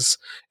is,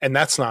 and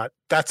that's not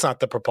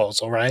the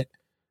proposal, right?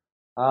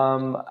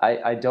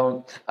 I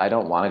don't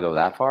want to go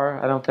that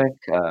far. I don't think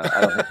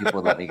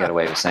people would let me get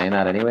away with saying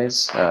that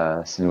anyways,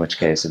 in which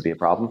case it'd be a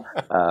problem.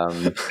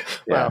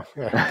 Yeah. Wow,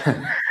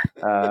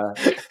 yeah.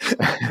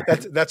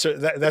 That's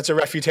a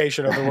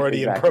refutation of the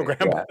Rortian Exactly,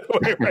 program, by the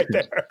way, right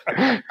there.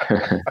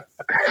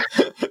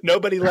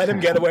 Nobody let him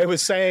get away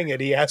with saying it.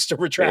 He has to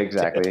retract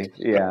exactly. it.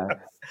 Yeah.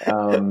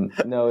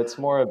 No, it's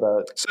more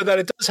about, so that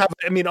it does have,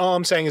 I mean, all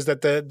I'm saying is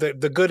that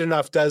the good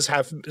enough does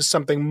have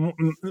something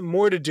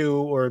more to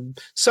do, or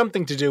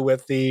something to do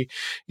with the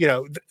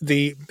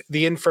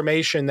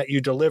information that you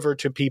deliver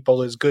to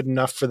people is good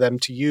enough for them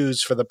to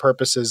use for the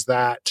purposes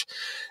that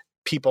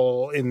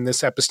people in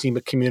this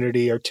epistemic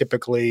community are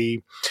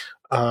typically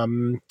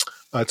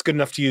it's good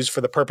enough to use for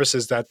the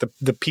purposes that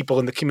the people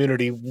in the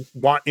community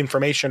want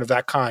information of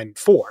that kind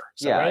for.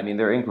 Yeah, right? I mean,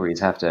 their inquiries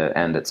have to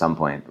end at some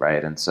point,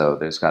 right? And so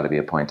there's got to be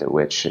a point at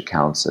which it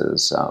counts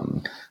as,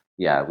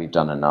 we've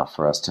done enough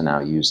for us to now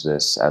use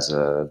this as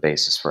a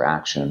basis for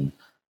action.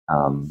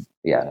 And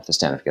if the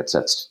standard gets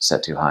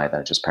set too high,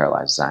 then it just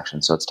paralyzes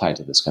action. So it's tied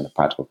to this kind of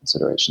practical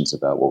considerations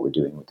about what we're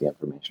doing with the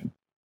information.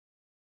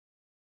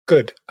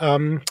 Good.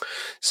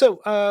 So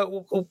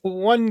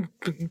one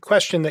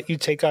question that you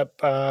take up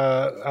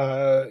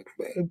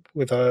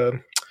with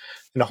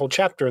in a whole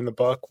chapter in the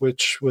book,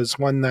 which was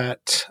one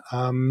that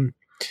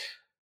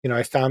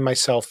I found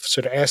myself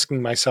sort of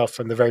asking myself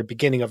from the very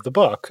beginning of the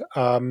book,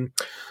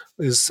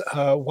 is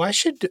why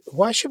should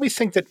we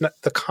think that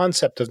the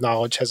concept of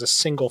knowledge has a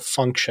single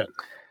function?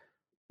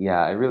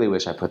 Yeah, I really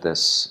wish I put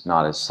this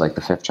not as like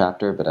the 5th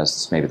chapter, but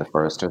as maybe the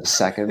 1st or the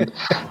 2nd,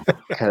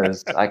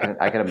 because I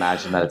can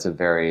imagine that it's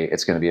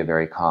going to be a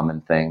very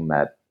common thing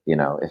that,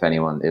 if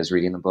anyone is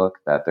reading the book,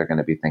 that they're going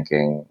to be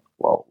thinking,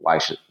 well, why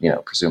should,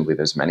 presumably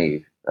there's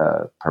many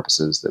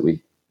purposes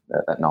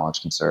that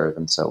knowledge can serve,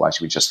 and so why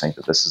should we just think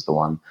that this is the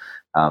one?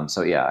 I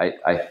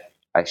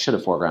should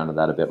have foregrounded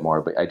that a bit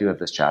more, but I do have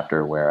this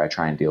chapter where I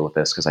try and deal with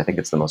this because I think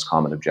it's the most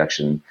common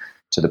objection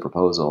to the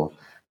proposal.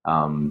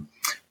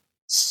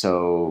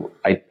 So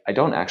I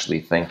don't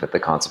actually think that the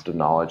concept of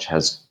knowledge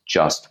has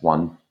just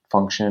one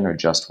function or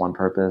just one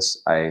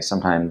purpose. I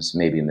sometimes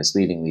maybe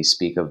misleadingly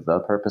speak of the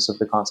purpose of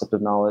the concept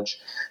of knowledge.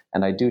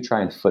 And I do try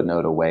and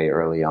footnote away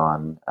early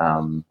on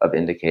of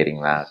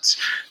indicating that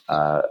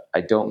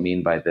I don't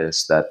mean by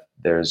this that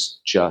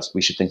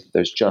we should think that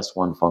there's just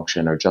one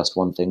function or just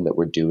one thing that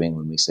we're doing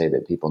when we say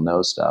that people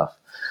know stuff,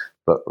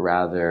 but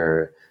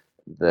rather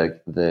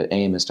the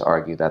aim is to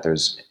argue that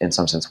there's, in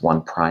some sense,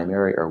 one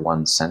primary or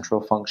one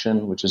central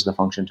function, which is the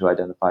function to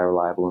identify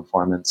reliable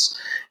informants.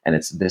 And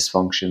it's this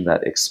function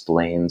that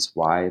explains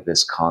why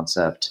this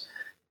concept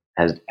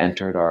has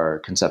entered our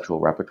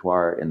conceptual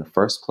repertoire in the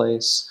first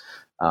place.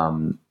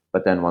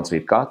 But then once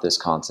we've got this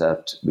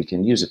concept, we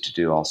can use it to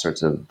do all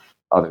sorts of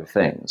other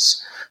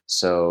things.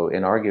 So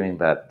in arguing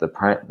that the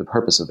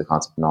purpose of the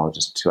concept of knowledge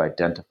is to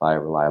identify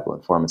reliable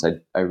informants,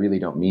 I really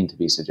don't mean to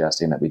be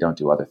suggesting that we don't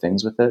do other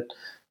things with it.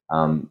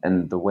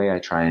 And the way I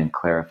try and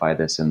clarify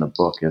this in the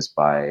book is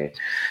by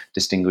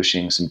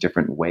distinguishing some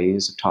different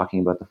ways of talking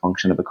about the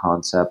function of a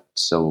concept.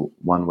 So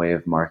one way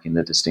of marking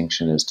the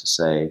distinction is to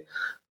say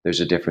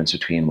there's a difference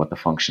between what the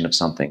function of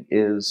something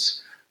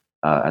is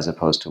as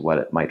opposed to what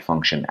it might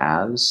function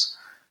as.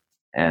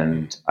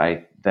 And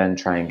I then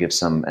try and give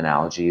some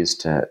analogies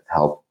to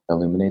help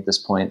illuminate this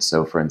point.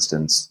 So for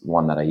instance,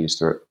 one that I use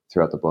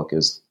throughout the book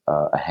is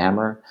a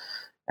hammer.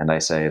 And I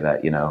say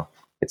that,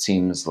 it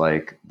seems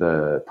like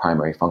the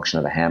primary function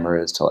of a hammer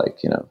is to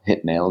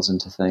hit nails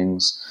into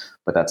things,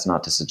 but that's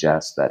not to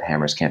suggest that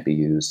hammers can't be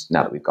used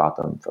now that we've got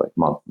them for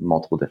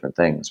multiple different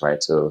things,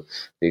 right? So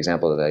the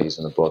example that I use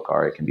in the book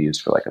are it can be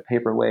used for a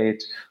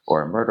paperweight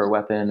or a murder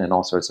weapon and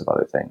all sorts of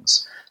other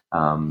things.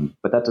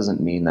 But that doesn't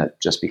mean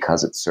that just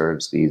because it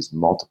serves these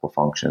multiple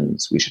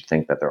functions, we should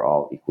think that they're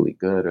all equally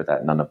good or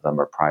that none of them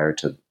are prior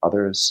to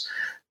others.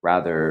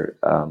 Rather,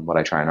 what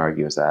I try and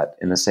argue is that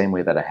in the same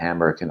way that a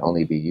hammer can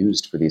only be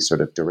used for these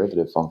sort of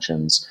derivative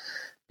functions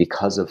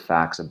because of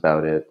facts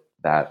about it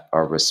that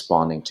are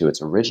responding to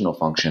its original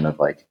function of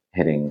like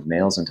hitting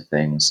nails into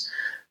things,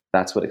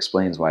 that's what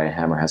explains why a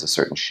hammer has a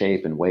certain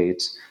shape and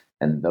weight.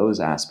 And those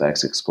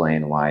aspects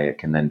explain why it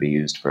can then be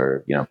used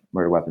for,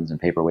 murder weapons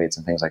and paperweights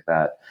and things like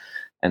that.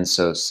 And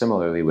so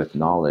similarly with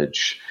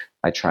knowledge,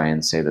 I try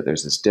and say that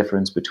there's this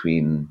difference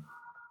between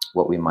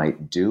what we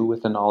might do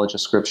with a knowledge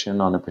ascription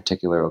on a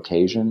particular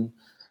occasion.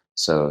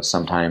 So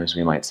sometimes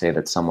we might say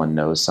that someone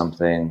knows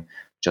something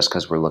just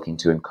because we're looking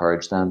to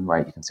encourage them,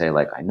 right? You can say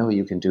like, I know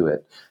you can do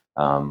it.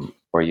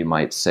 Or you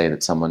might say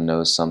that someone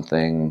knows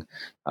something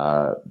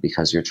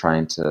because you're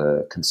trying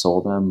to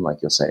console them.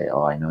 Like you'll say,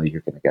 oh, I know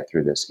you're going to get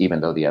through this,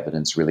 even though the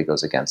evidence really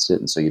goes against it.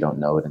 And so you don't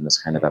know it in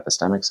this kind of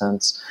epistemic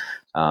sense.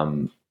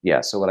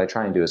 So what I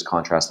try and do is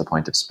contrast the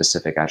point of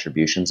specific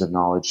attributions of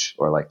knowledge,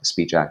 or like the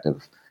speech act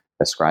of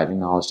ascribing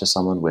knowledge to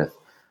someone, with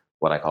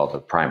what I call the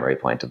primary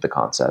point of the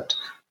concept.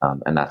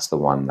 And that's the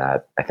one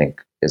that I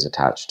think is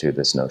attached to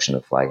this notion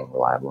of flagging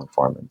reliable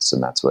informants.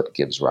 And that's what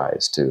gives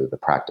rise to the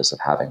practice of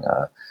having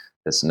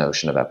this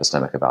notion of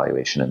epistemic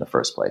evaluation in the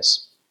first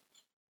place.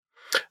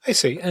 I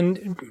see.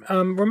 And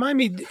remind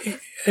me,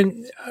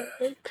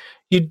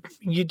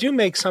 you do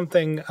make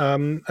something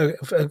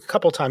a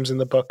couple times in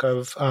the book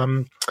of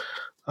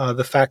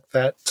the fact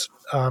that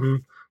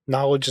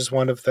knowledge is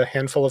one of the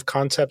handful of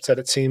concepts that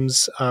it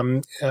seems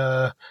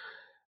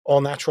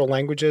all natural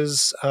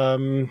languages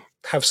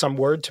have some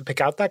word to pick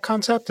out that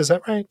concept. Is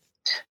that right?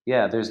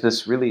 Yeah, there's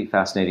this really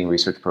fascinating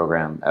research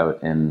program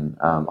out in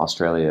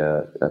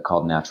Australia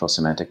called Natural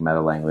Semantic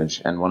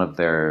Metalanguage, and one of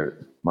their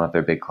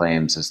big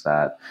claims is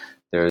that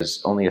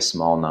there's only a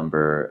small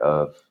number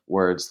of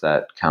words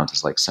that count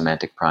as like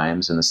semantic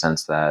primes, in the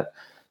sense that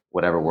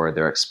whatever word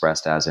they're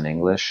expressed as in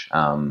English,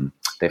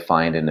 they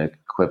find a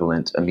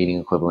meaning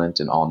equivalent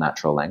in all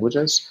natural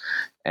languages,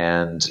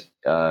 and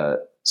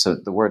so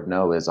the word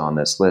 "no" is on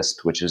this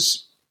list, which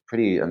is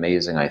pretty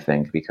amazing, I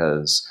think,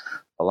 because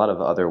a lot of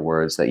other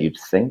words that you'd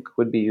think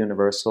would be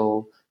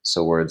universal,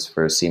 so words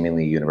for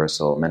seemingly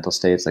universal mental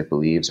states like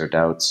believes or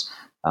doubts,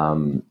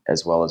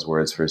 as well as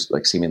words for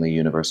like seemingly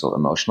universal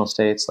emotional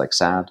states like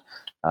sad,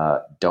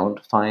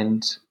 don't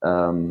find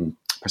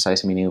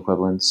precise meaning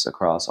equivalents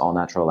across all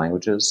natural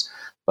languages.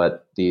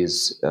 But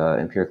these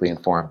empirically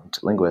informed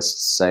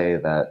linguists say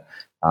that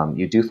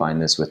you do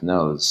find this with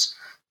no's,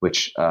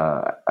 which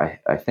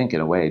I think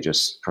in a way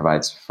just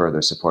provides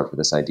further support for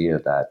this idea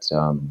that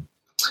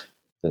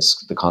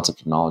the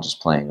concept of knowledge is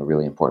playing a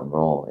really important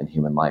role in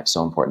human life.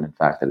 So important, in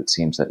fact, that it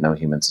seems that no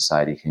human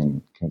society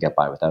can get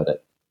by without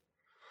it.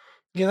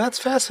 Yeah, that's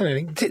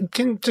fascinating.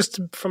 Just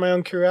for my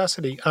own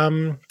curiosity,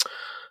 do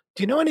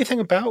you know anything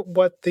about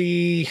what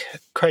the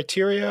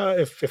criteria,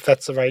 if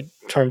that's the right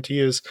term to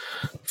use,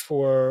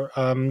 for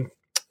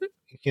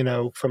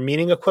for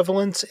meaning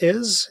equivalence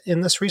is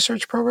in this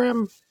research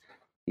program?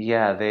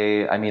 Yeah,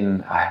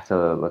 I have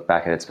to look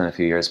back at it. It's been a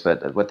few years,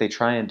 but what they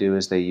try and do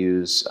is they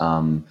use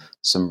some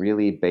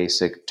really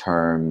basic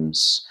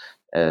terms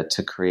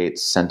to create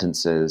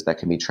sentences that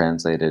can be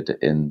translated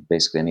in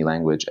basically any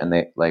language. And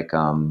they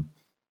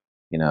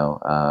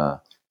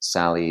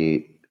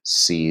Sally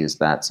sees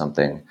that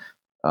something.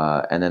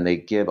 And then they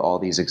give all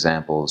these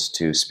examples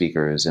to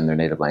speakers in their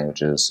native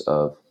languages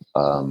of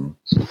all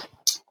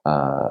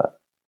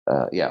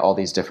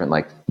these different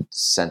like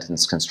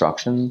sentence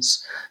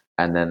constructions.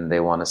 And then they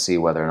want to see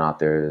whether or not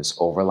there's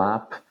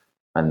overlap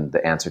and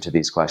the answer to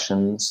these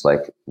questions,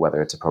 like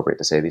whether it's appropriate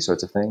to say these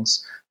sorts of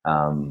things.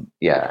 And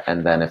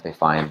then if they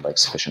find like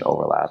sufficient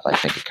overlap, I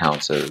think it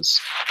counts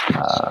as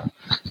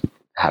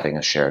having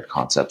a shared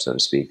concept, so to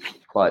speak.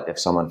 But if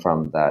someone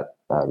from that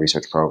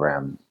research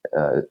program,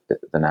 the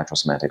Natural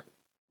Semantic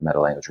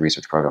Metalanguage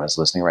Research Program, is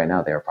listening right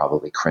now, they are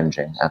probably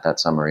cringing at that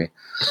summary.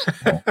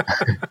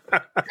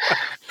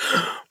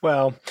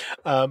 Well,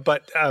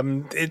 but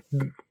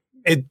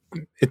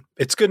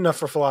it's good enough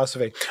for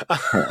philosophy.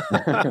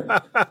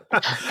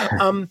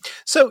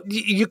 So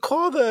you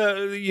call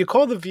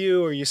the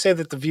view, or you say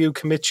that the view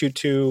commits you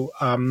to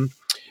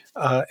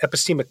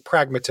epistemic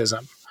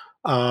pragmatism.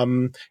 I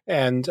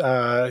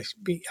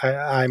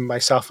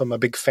myself am a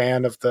big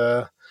fan of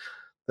the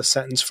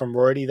sentence from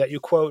Rorty that you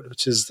quote,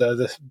 which is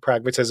the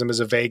pragmatism is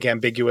a vague,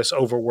 ambiguous,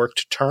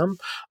 overworked term.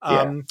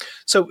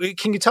 So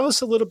can you tell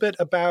us a little bit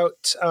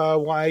about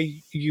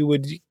why you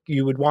would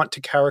want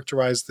to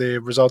characterize the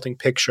resulting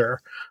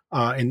picture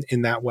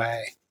in that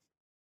way?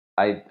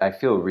 I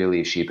feel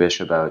really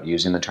sheepish about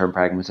using the term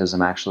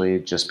pragmatism, actually,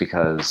 just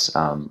because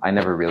I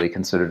never really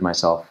considered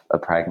myself a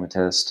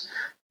pragmatist.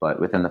 But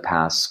within the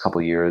past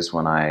couple of years,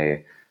 when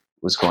I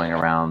was going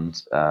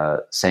around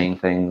saying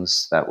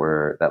things that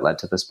led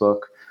to this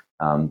book,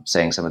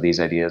 saying some of these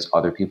ideas,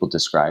 other people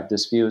described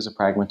this view as a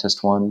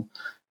pragmatist one.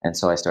 And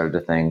so I started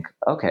to think,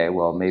 okay,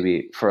 well,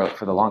 maybe for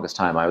the longest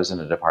time, I was in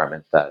a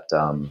department that,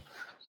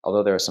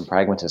 although there are some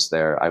pragmatists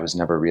there, I was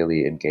never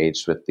really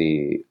engaged with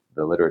the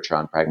literature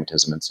on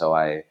pragmatism. And so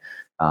I,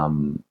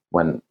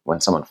 when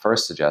someone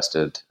first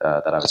suggested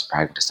that I was a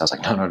pragmatist, I was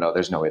like, no,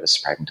 there's no way this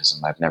is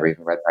pragmatism. I've never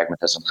even read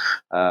pragmatism.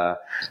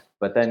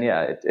 But then,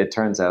 yeah, it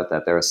turns out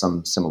that there are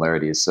some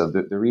similarities. So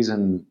the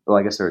reason, well,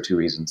 I guess there are two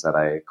reasons that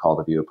I call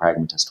the view a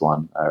pragmatist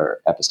one, or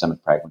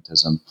epistemic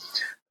pragmatism.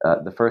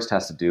 The first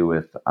has to do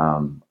with,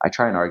 I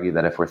try and argue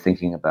that if we're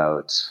thinking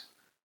about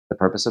the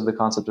purpose of the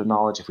concept of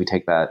knowledge, if we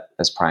take that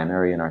as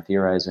primary in our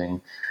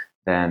theorizing,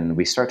 then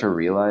we start to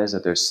realize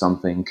that there's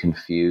something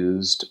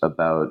confused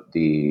about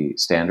the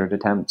standard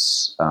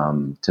attempts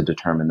to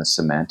determine the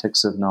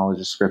semantics of knowledge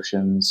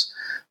descriptions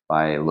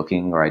by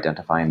looking or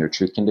identifying their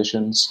truth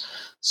conditions.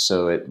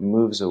 So it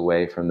moves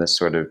away from this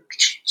sort of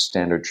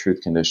standard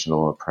truth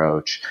conditional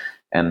approach.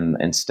 And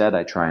instead,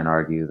 I try and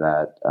argue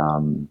that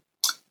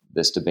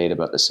this debate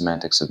about the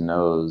semantics of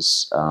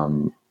knows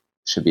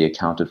should be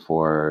accounted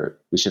for.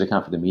 We should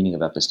account for the meaning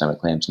of epistemic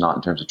claims, not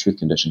in terms of truth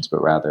conditions,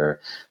 but rather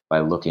by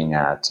looking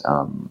at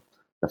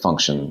the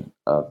function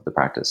of the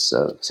practice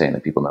of saying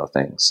that people know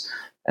things.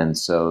 And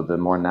so the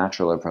more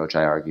natural approach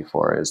I argue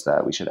for is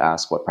that we should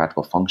ask what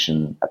practical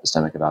function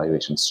epistemic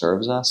evaluation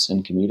serves us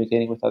in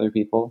communicating with other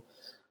people.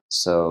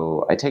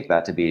 So I take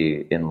that to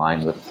be in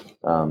line with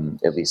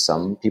at least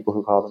some people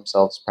who call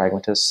themselves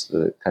pragmatists,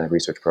 the kind of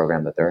research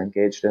program that they're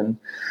engaged in.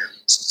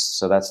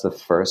 So that's the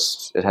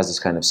first. It has this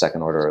kind of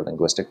second order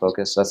linguistic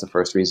focus. So that's the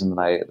first reason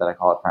that I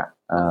call it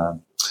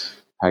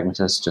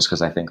pragmatist, just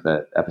because I think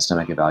that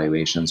epistemic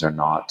evaluations are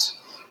not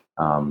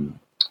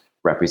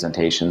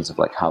representations of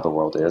like how the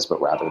world is,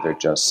 but rather they're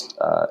just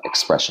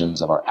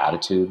expressions of our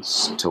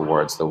attitudes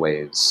towards the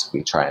ways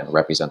we try and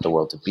represent the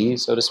world to be,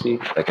 so to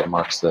speak. Like it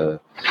marks the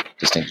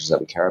distinctions that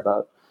we care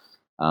about.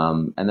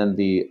 And then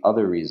the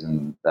other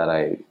reason that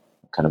I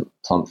kind of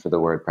plump for the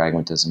word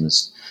pragmatism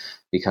is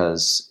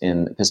because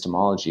in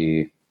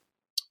epistemology,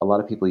 a lot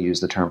of people use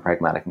the term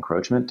pragmatic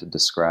encroachment to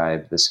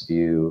describe this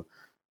view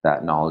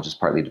that knowledge is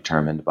partly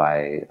determined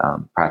by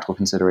practical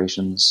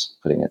considerations,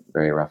 putting it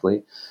very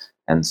roughly.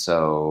 And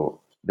so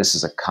this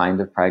is a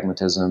kind of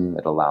pragmatism.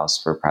 It allows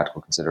for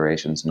practical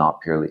considerations, not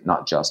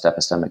just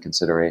epistemic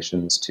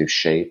considerations, to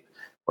shape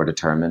or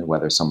determine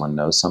whether someone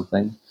knows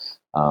something.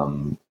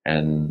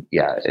 And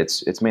yeah,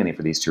 it's mainly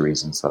for these two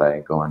reasons that I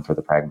go in for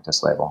the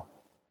pragmatist label.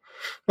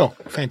 Oh,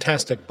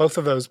 fantastic. Both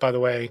of those, by the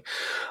way,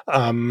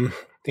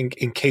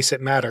 in case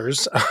it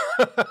matters,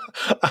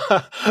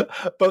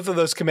 both of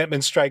those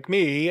commitments strike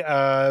me,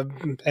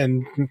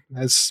 and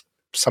as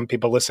some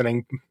people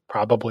listening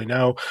probably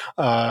know,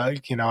 I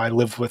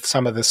live with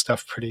some of this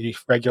stuff pretty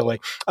regularly.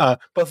 Both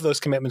of those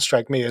commitments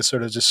strike me as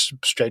sort of just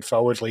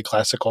straightforwardly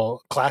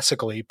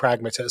classically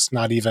pragmatist,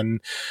 not even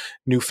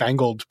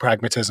newfangled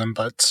pragmatism,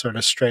 but sort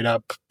of straight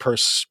up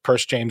Peirce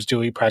James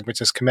Dewey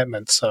pragmatist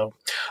commitments. So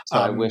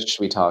I wish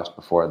we talked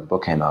before the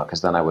book came out,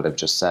 because then I would have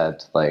just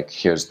said, like,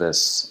 here's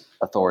this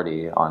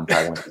authority on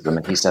pragmatism,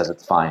 and he says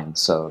it's fine.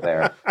 So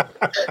there.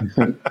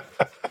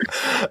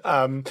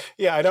 I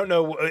don't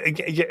know.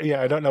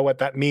 I don't know what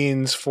that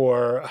means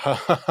for,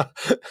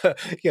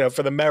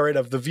 for the merit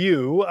of the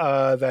view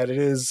that it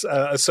is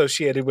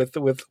associated with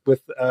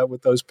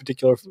those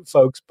particular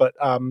folks. But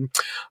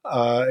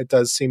it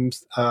does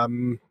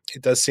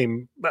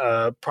seem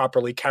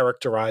properly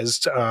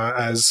characterized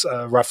as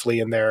roughly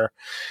in their.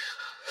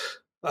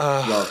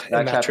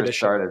 That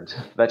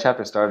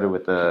chapter started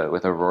with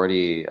a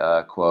Rorty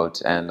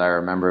quote, and I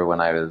remember when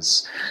I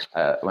was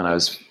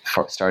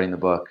starting the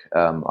book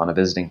on a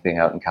visiting thing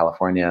out in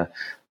California,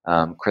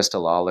 Krista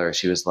Lawler,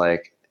 she was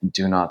like,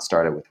 "Do not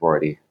start it with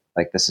Rorty.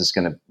 Like this is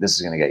gonna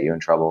get you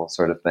in trouble,"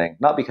 sort of thing.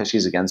 Not because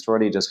she's against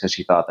Rorty, just because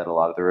she thought that a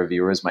lot of the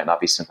reviewers might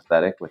not be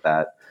sympathetic with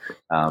that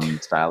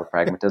style of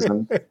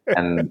pragmatism.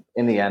 And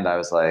in the end, I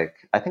was like,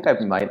 I think I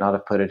might not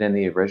have put it in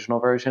the original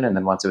version, and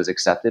then once it was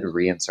accepted,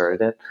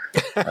 reinserted it.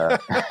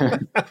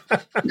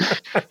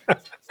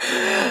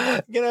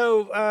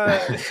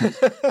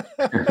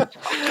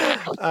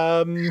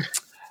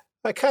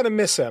 I kind of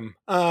miss him,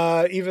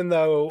 even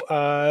though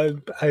I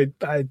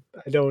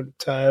don't.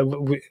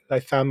 I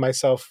found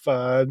myself.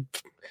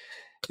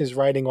 His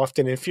writing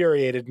often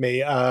infuriated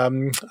me.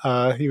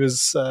 It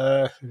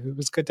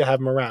was good to have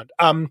him around.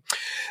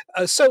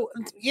 So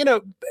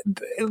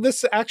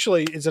this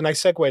actually is a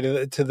nice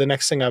segue to the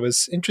next thing I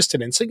was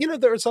interested in. So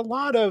there's a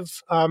lot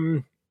of.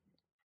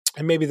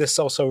 And maybe this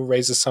also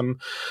raises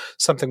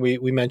something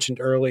we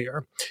mentioned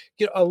earlier.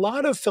 A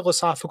lot of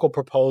philosophical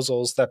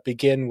proposals that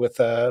begin with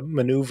a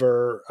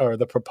maneuver or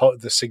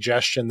the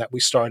suggestion that we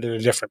start at a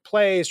different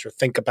place or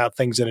think about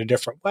things in a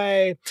different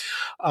way,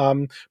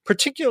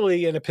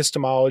 particularly in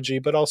epistemology,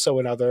 but also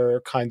in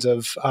other kinds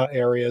of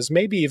areas,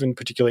 maybe even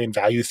particularly in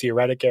value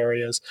theoretic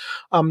areas.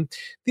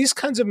 These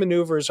kinds of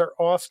maneuvers are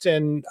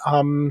often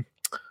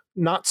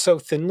not so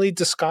thinly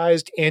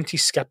disguised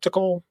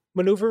anti-skeptical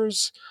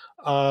maneuvers.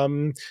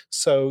 I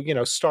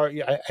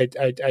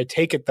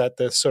take it that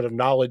the sort of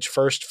knowledge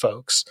first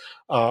folks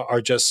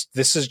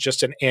this is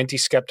just an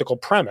anti-skeptical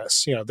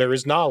premise. There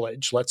is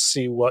knowledge. Let's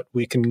see what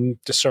we can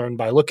discern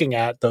by looking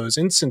at those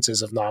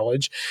instances of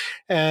knowledge.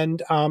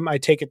 And I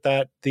take it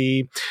that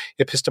the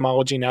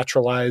epistemology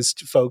naturalized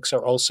folks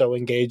are also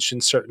engaged in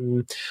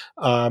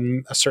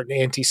a certain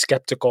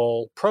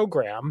anti-skeptical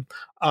program.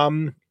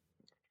 I'm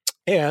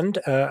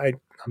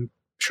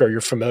sure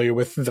you're familiar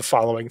with the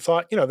following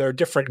thought. There are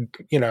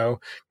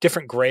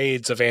different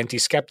grades of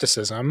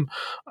anti-skepticism,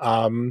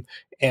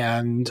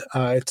 and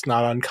it's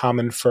not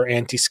uncommon for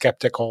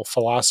anti-skeptical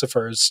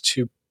philosophers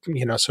to,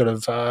 sort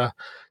of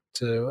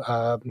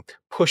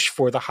push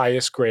for the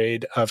highest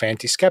grade of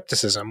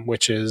anti-skepticism,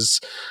 which is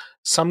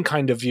some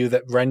kind of view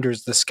that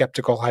renders the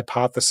skeptical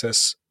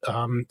hypothesis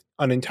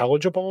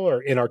unintelligible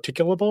or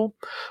inarticulable.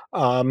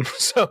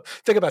 So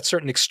think about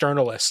certain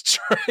externalists,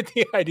 right?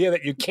 The idea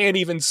that you can't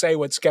even say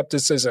what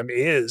skepticism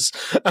is.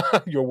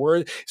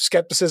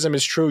 Skepticism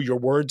is true. Your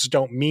words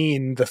don't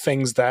mean the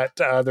things that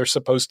they're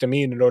supposed to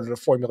mean in order to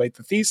formulate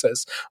the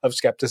thesis of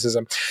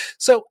skepticism.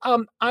 So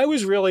I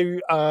was really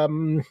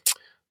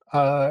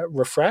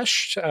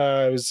refreshed.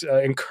 I was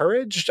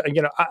encouraged.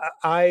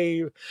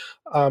 I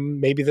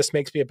maybe this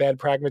makes me a bad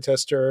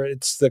pragmatist, or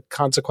it's the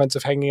consequence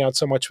of hanging out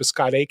so much with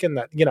Scott Aiken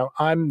that,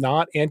 I'm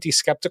not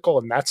anti-skeptical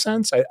in that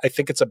sense. I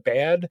think it's a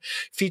bad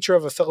feature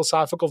of a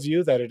philosophical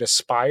view that it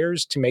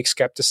aspires to make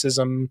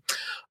skepticism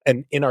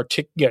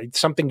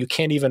something you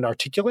can't even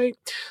articulate.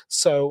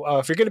 So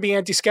if you're going to be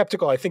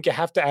anti-skeptical, I think you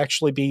have to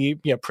actually be,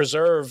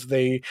 preserve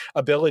the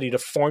ability to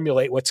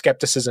formulate what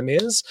skepticism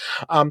is.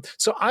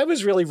 So I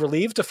was really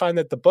relieved to find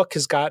that the book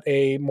has got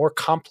a more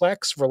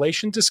complex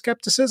relation to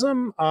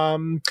skepticism,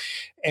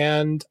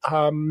 and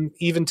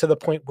even to the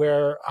point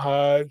where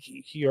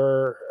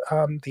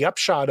the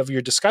upshot of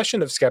your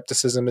discussion of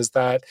skepticism is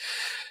that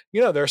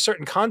there are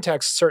certain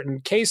contexts,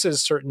 certain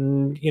cases,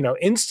 certain,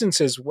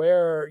 instances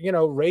where,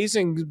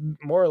 raising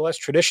more or less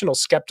traditional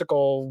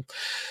skeptical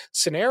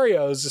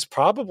scenarios is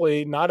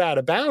probably not out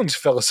of bounds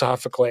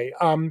philosophically.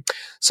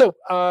 So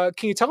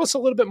can you tell us a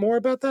little bit more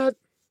about that?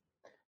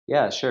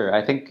 Yeah, sure.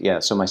 I think,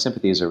 so my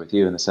sympathies are with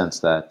you in the sense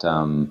that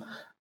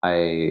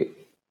I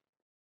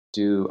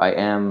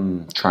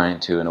am trying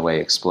to, in a way,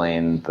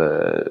 explain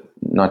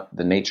not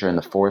the nature and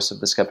the force of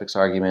the skeptic's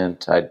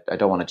argument. I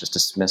don't want to just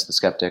dismiss the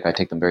skeptic. I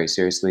take them very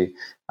seriously.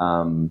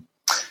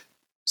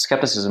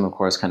 Skepticism, of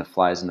course, kind of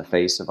flies in the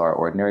face of our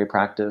ordinary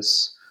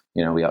practice.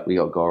 We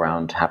all go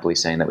around happily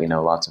saying that we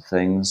know lots of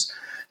things.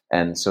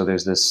 And so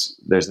there's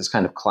this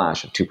kind of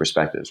clash of two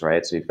perspectives,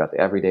 right? So you've got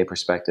the everyday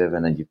perspective,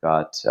 and then you've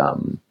got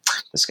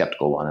the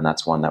skeptical one. And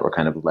that's one that we're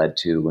kind of led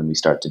to when we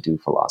start to do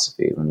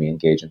philosophy, when we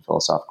engage in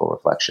philosophical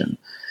reflection.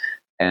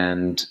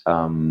 And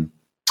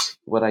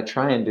what I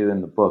try and do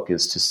in the book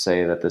is to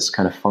say that this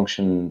kind of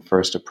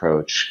function-first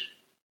approach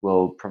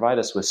will provide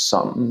us with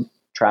some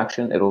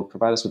traction. It'll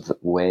provide us with a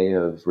way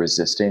of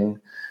resisting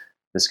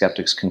the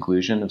skeptic's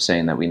conclusion of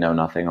saying that we know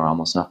nothing or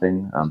almost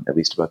nothing, at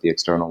least about the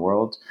external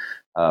world,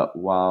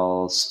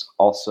 whilst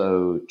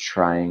also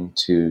trying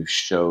to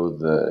show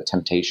the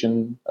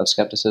temptation of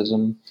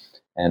skepticism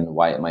and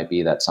why it might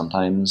be that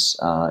sometimes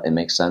it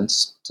makes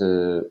sense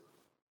to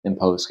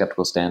impose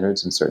skeptical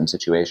standards in certain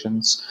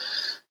situations.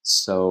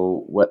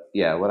 So what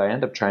I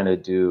end up trying to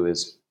do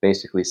is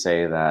basically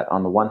say that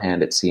on the one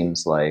hand, it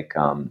seems like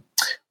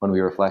when we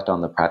reflect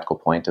on the practical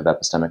point of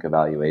epistemic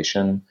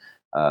evaluation,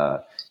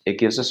 it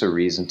gives us a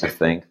reason to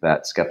think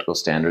that skeptical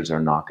standards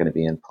are not going to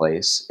be in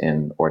place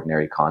in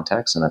ordinary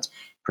contexts. And that's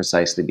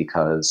precisely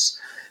because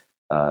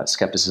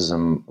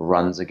skepticism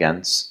runs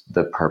against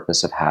the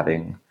purpose of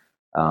having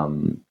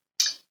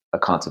a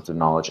concept of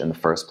knowledge in the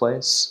first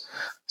place.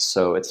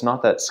 So it's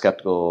not that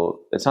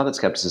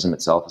skepticism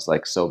itself is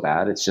like so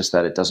bad. It's just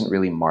that it doesn't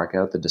really mark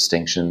out the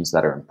distinctions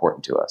that are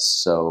important to us.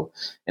 So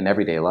in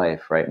everyday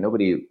life, right,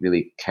 nobody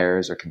really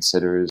cares or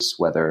considers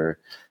whether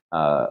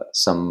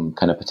some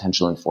kind of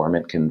potential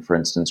informant can, for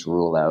instance,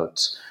 rule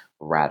out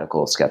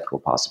radical skeptical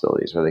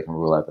possibilities, or they can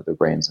rule out that their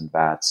brains in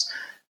vats.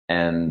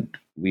 And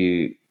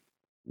we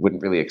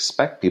wouldn't really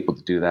expect people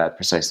to do that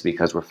precisely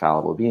because we're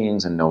fallible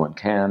beings and no one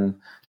can.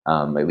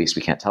 At least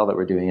we can't tell that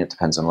we're doing it.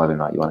 Depends on whether or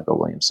not you want to go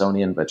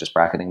Williamsonian, but just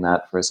bracketing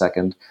that for a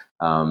second.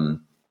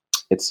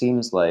 It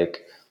seems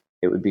like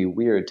it would be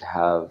weird to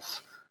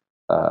have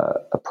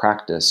a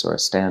practice or a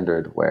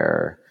standard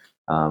where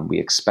we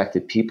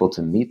expected people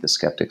to meet the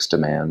skeptic's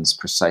demands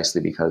precisely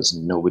because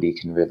nobody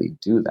can really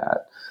do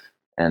that.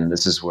 And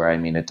this is where,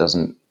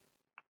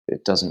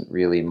 it doesn't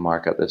really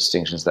mark out the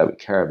distinctions that we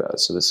care about.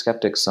 So the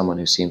skeptic's someone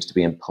who seems to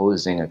be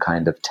imposing a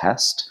kind of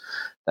test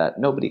that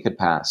nobody could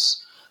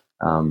pass.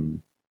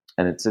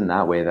 And it's in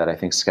that way that I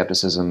think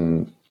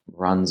skepticism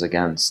runs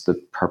against the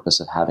purpose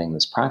of having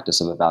this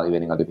practice of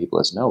evaluating other people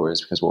as knowers,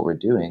 because what we're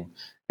doing,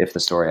 if the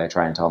story I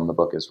try and tell in the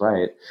book is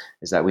right,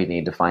 is that we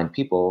need to find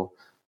people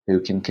who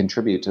can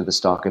contribute to the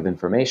stock of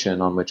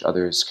information on which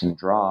others can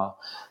draw.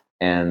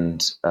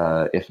 And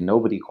if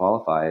nobody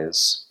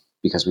qualifies,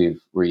 because we're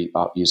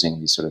using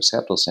these sort of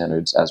skeptical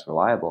standards as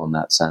reliable in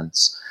that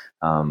sense,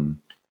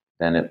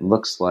 then it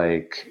looks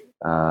like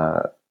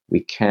we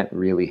can't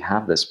really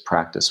have this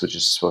practice, which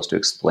is supposed to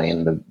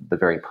explain the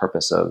very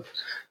purpose of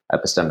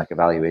epistemic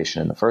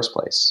evaluation in the first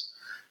place.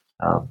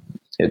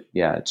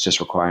 It's just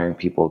requiring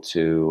people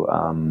to,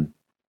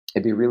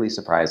 it'd be really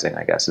surprising,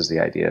 I guess, is the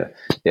idea,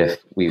 if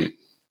we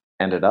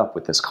ended up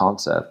with this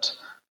concept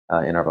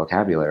in our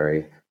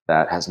vocabulary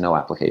that has no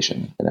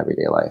application in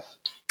everyday life.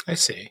 I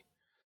see.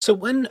 So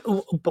when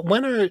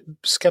are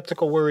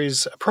skeptical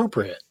worries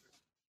appropriate?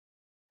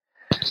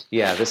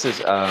 Yeah, this is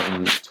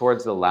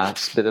towards the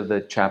last bit of the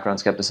chapter on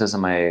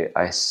skepticism.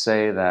 I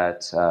say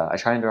that I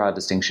try and draw a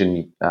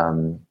distinction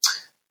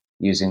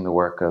using the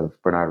work of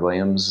Bernard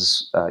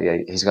Williams.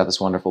 He's got this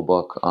wonderful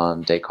book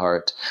on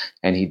Descartes,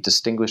 and he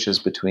distinguishes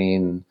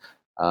between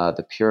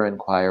the pure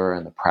inquirer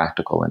and the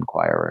practical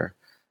inquirer.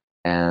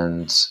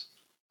 And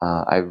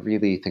I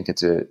really think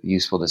it's a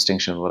useful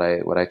distinction. What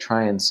I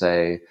try and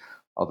say,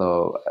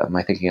 although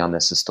my thinking on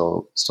this is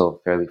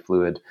still fairly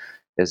fluid,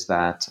 is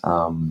that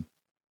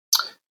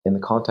in the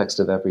context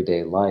of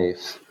everyday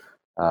life,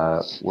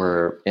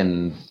 we're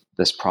in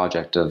this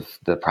project of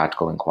the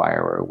practical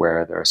inquirer,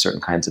 where there are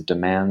certain kinds of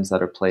demands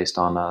that are placed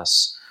on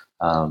us,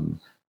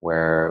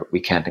 where we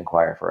can't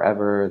inquire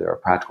forever. There are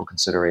practical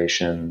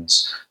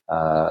considerations,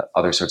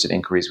 other sorts of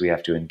inquiries we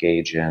have to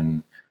engage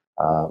in,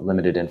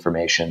 limited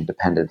information,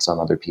 dependence on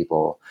other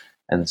people.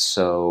 And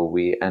so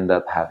we end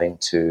up having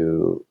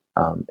to,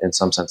 in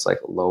some sense, like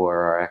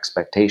lower our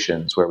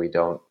expectations, where we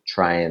don't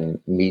try and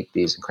meet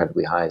these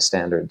incredibly high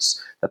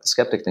standards that the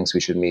skeptic thinks we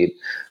should meet,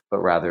 but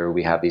rather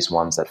we have these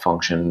ones that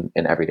function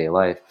in everyday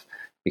life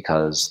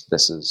because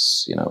this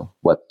is,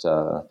 what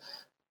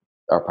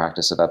our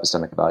practice of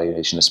epistemic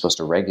evaluation is supposed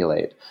to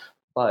regulate.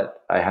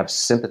 But I have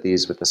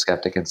sympathies with the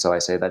skeptic, and so I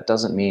say that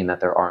doesn't mean that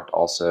there aren't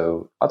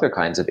also other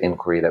kinds of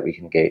inquiry that we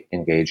can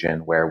engage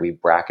in, where we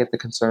bracket the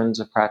concerns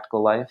of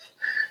practical life,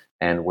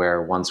 and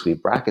where once we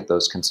bracket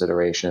those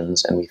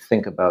considerations and we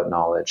think about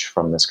knowledge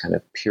from this kind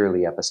of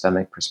purely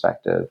epistemic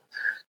perspective,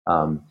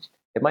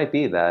 it might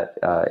be that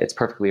it's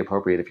perfectly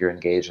appropriate, if you're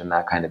engaged in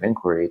that kind of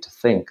inquiry, to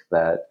think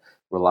that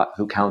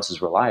who counts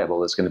as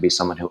reliable is going to be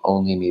someone who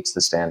only meets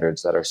the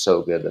standards that are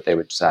so good that they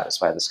would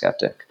satisfy the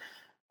skeptic.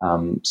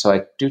 So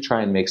I do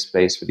try and make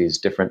space for these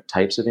different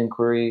types of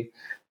inquiry,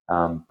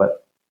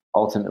 but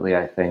ultimately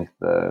I think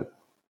the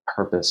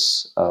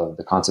purpose of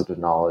the concept of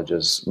knowledge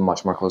is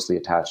much more closely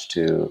attached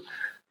to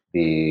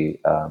the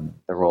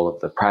role of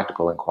the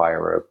practical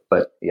inquirer.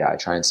 But yeah, I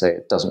try and say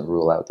it doesn't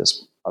rule out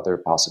this other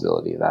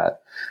possibility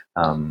that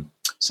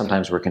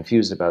sometimes we're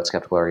confused about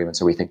skeptical arguments,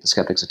 or we think the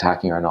skeptic's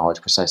attacking our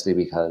knowledge precisely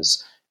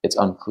because it's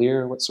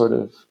unclear what sort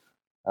of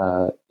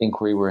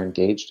inquiry we're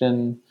engaged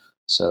in.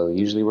 So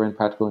usually we're in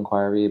practical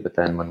inquiry, but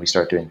then when we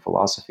start doing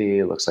philosophy,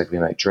 it looks like we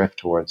might drift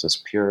towards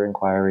this pure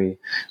inquiry,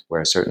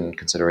 where certain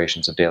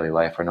considerations of daily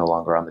life are no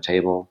longer on the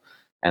table.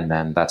 And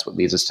then that's what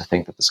leads us to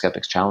think that the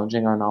skeptic's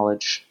challenging our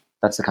knowledge.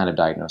 That's the kind of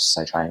diagnosis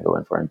I try and go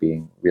in for, and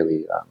being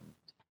really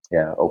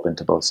open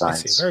to both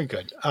sides. I see. Very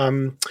good.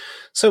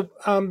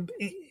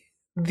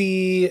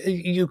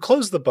 You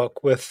close the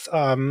book with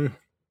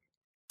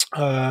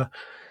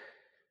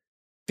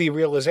the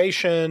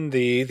realization,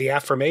 the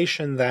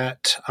affirmation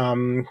that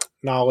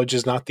knowledge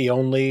is not the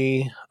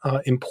only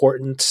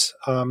important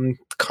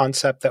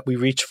concept that we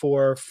reach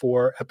for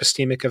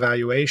epistemic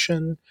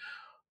evaluation.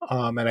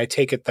 And I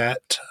take it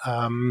that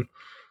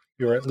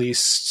you're at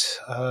least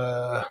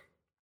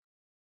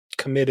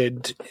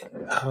committed,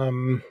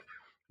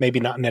 maybe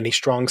not in any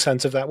strong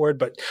sense of that word,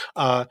 but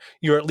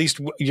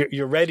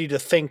you're ready to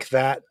think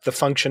that the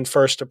function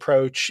first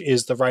approach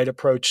is the right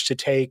approach to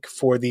take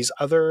for these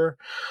other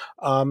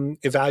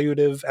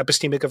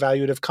epistemic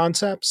evaluative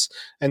concepts.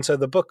 And so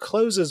the book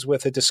closes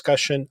with a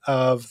discussion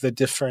of the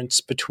difference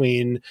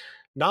between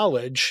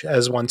knowledge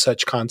as one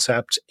such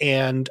concept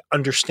and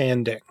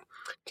understanding.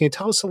 Can you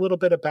tell us a little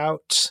bit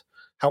about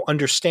how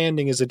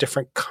understanding is a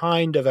different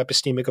kind of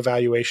epistemic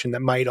evaluation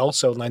that might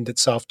also lend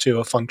itself to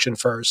a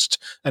function-first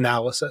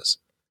analysis?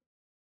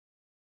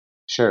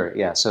 Sure,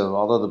 yeah. So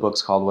although the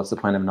book's called What's the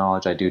Point of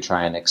Knowledge, I do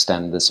try and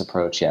extend this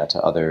approach,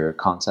 to other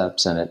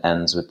concepts, and it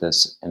ends with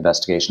this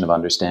investigation of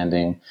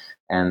understanding.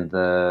 And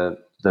the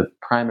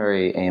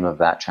primary aim of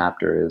that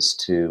chapter is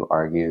to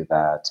argue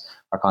that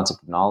our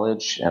concept of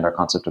knowledge and our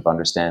concept of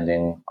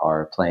understanding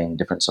are playing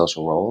different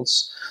social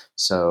roles.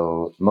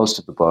 So most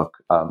of the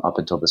book, up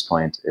until this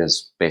point,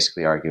 is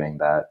basically arguing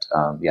that,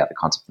 the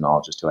concept of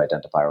knowledge is to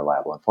identify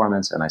reliable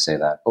informants. And I say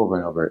that over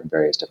and over in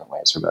various different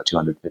ways for about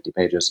 250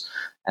 pages.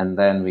 And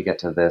then we get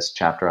to this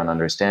chapter on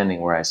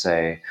understanding, where I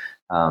say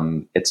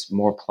it's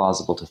more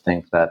plausible to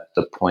think that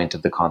the point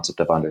of the concept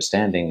of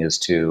understanding is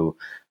to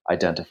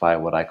identify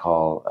what I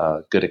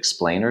call good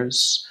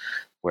explainers,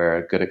 where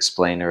a good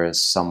explainer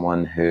is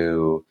someone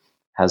who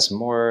has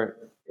more,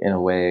 in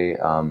a way,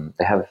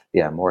 they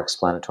have more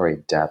explanatory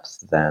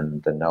depth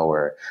than the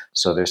knower.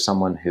 So there's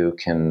someone who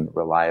can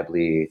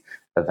reliably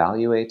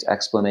evaluate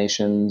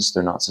explanations.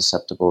 They're not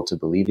susceptible to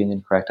believing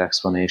incorrect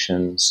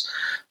explanations.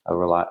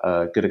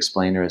 A good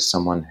explainer is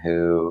someone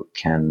who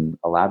can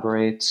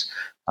elaborate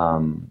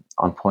on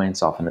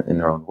points, often in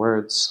their own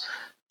words.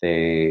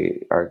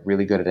 They are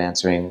really good at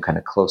answering kind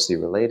of closely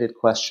related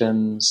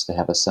questions. They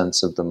have a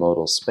sense of the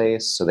modal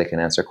space, so they can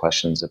answer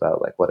questions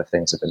about, like, what if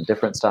things have been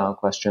different style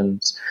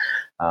questions.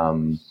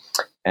 And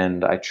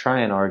I try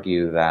and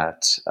argue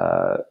that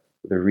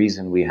the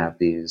reason we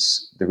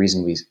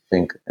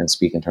think and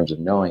speak in terms of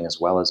knowing as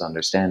well as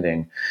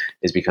understanding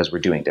is because we're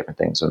doing different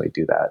things when we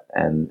do that.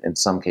 And in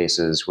some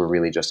cases, we're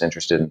really just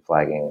interested in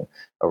flagging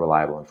a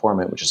reliable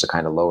informant, which is a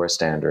kind of lower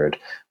standard,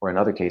 or in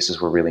other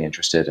cases, we're really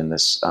interested in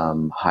this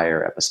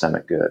higher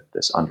epistemic good,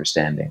 this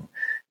understanding.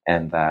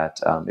 And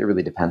that it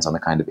really depends on the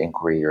kind of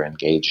inquiry you're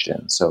engaged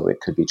in. So it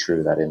could be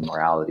true that in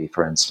morality,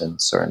 for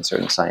instance, or in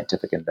certain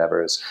scientific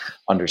endeavors,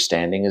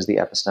 understanding is the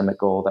epistemic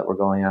goal that we're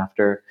going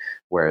after,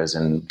 whereas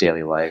in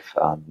daily life,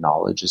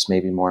 knowledge is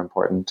maybe more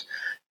important.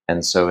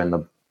 And so in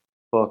the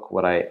book,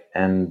 what I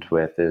end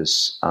with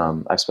is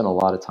I've spent a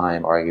lot of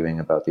time arguing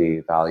about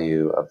the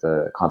value of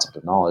the concept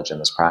of knowledge and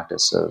this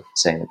practice of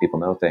saying that people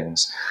know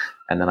things.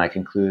 And then I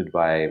conclude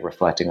by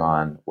reflecting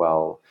on,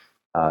 well,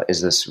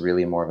 is this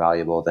really more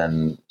valuable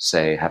than,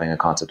 say, having a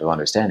concept of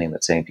understanding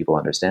that's saying people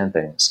understand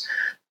things?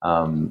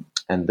 And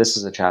this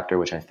is a chapter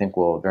which I think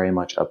will very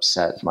much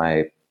upset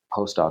my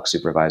postdoc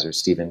supervisor,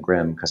 Stephen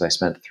Grimm, because I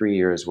spent 3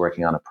 years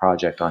working on a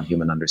project on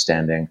human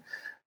understanding.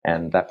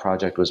 And that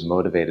project was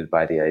motivated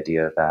by the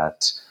idea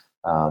that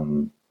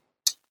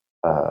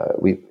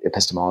we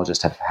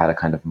epistemologists have had a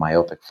kind of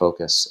myopic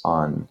focus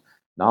on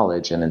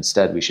knowledge, and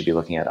instead we should be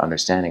looking at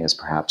understanding as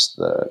perhaps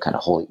the kind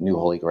of new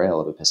holy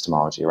grail of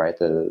epistemology, right?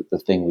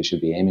 The thing we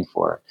should be aiming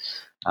for.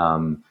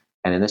 And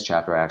in this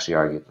chapter, I actually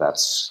argue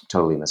that's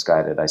totally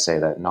misguided. I say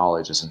that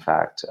knowledge is in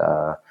fact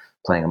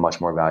playing a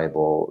much more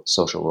valuable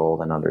social role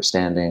than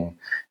understanding,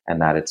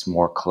 and that it's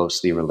more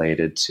closely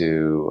related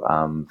to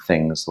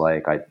things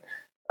like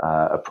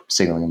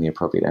signaling the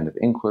appropriate end of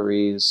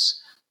inquiries,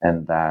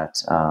 and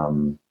that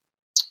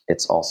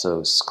it's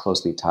also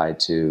closely tied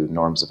to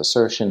norms of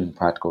assertion and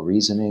practical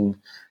reasoning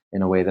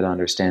in a way that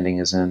understanding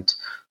isn't.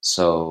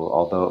 So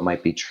although it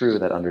might be true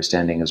that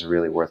understanding is a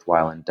really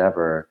worthwhile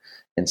endeavor,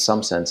 in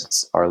some sense,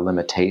 it's our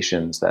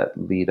limitations that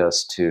lead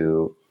us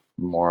to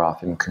more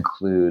often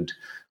conclude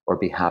or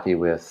be happy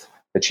with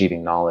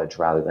achieving knowledge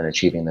rather than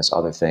achieving this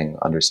other thing,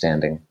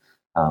 understanding,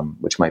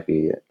 which might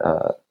be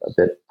a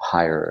bit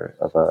higher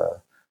of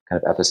a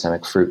kind of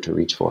epistemic fruit to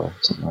reach for,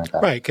 something like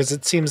that. Right, because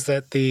it seems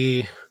that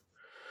the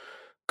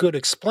good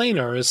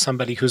explainer is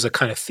somebody who's a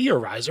kind of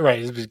theorizer, right?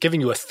 Is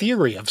giving you a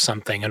theory of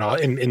something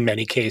in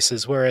many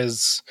cases,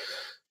 whereas,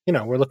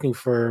 we're looking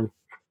for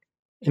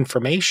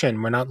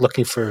information. We're not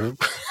looking for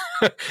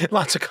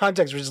lots of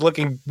context. We're just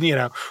looking,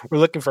 we're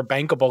looking for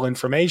bankable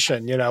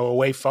information, a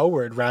way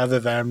forward rather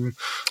than,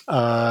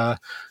 a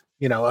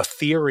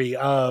theory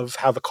of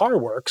how the car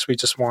works. We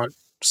just want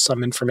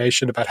some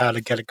information about how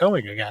to get it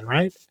going again,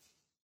 right?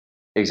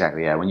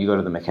 Exactly. Yeah. When you go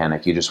to the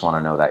mechanic, you just want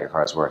to know that your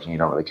car is working. You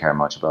don't really care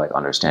much about like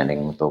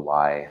understanding the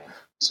why,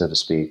 so to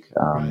speak.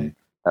 Right.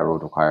 That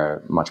would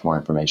require much more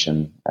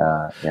information.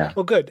 Yeah.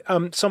 Well, good.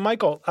 So,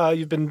 Michael,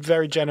 you've been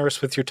very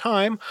generous with your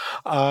time.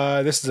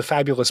 This is a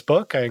fabulous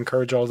book. I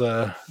encourage all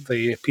the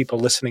people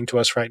listening to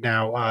us right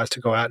now to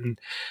go out and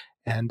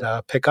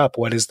pick up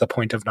What is the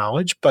Point of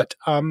Knowledge? But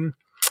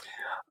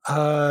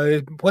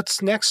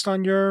what's next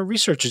on your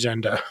research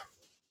agenda?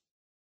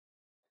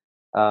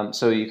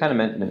 So you kind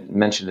of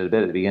mentioned it a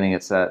bit at the beginning.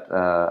 It's that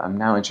I'm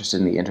now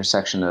interested in the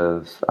intersection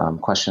of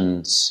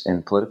questions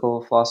in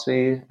political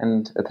philosophy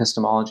and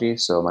epistemology.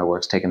 So my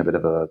work's taken a bit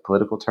of a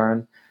political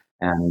turn.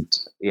 And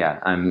yeah,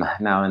 I'm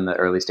now in the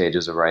early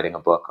stages of writing a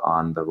book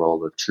on the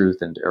role of truth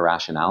and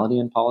irrationality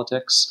in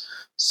politics.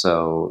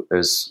 So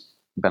there's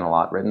been a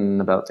lot written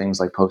about things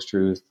like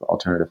post-truth,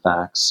 alternative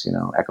facts,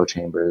 echo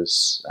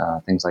chambers,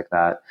 things like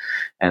that.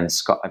 And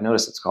I've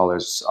noticed that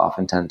scholars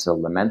often tend to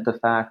lament the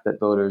fact that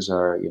voters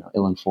are,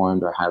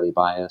 ill-informed or highly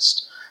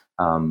biased.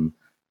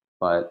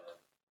 But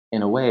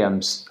in a way,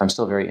 I'm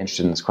still very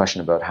interested in this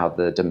question about how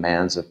the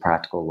demands of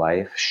practical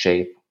life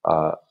shape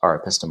our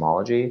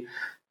epistemology.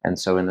 And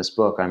so in this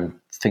book,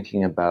 I'm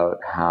thinking about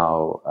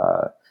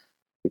how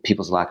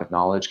people's lack of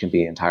knowledge can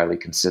be entirely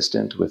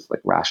consistent with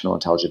like rational,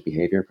 intelligent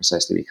behavior,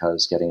 precisely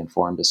because getting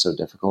informed is so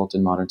difficult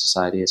in modern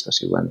society,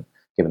 especially when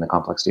given the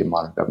complexity of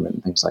modern government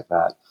and things like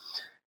that.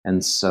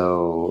 And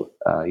so,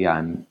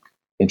 I'm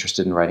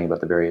interested in writing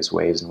about the various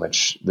ways in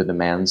which the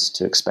demands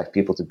to expect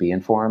people to be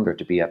informed or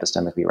to be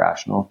epistemically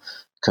rational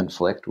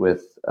conflict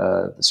with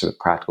the sort of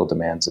practical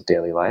demands of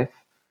daily life,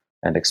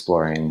 and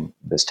exploring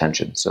this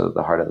tension. So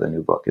the heart of the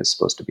new book is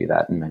supposed to be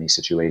that in many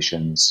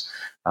situations,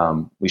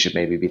 we should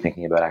maybe be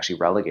thinking about actually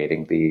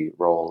relegating the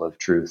role of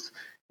truth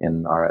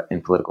in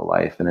political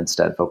life and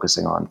instead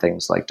focusing on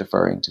things like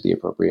deferring to the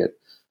appropriate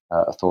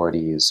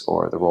authorities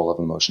or the role of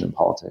emotion in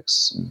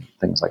politics and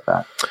things like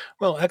that.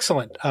 Well,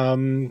 excellent.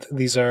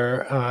 These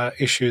are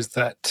issues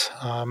that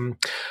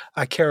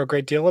I care a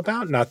great deal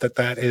about. Not that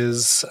that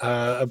is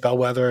a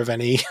bellwether of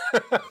any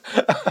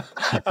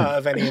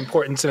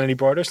importance in any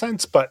broader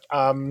sense, but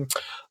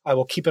I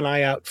will keep an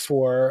eye out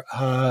for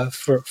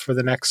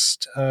the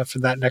next for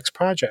that next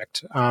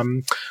project.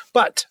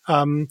 But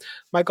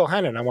Michael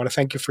Hannon, I want to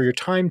thank you for your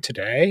time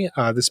today.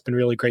 This has been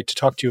really great to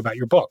talk to you about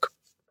your book.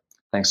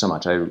 Thanks so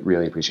much. I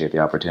really appreciate the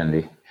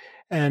opportunity.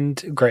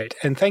 And great.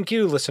 And thank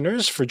you,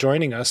 listeners, for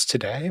joining us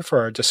today for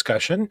our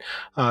discussion.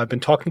 I've been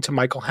talking to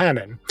Michael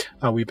Hannon.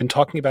 We've been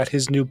talking about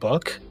his new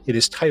book. It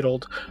is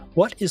titled,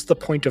 What is the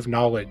Point of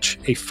Knowledge?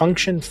 A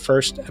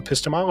Function-First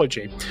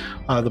Epistemology.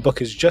 The book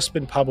has just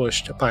been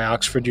published by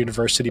Oxford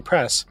University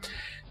Press.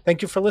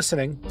 Thank you for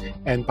listening,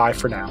 and bye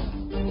for now.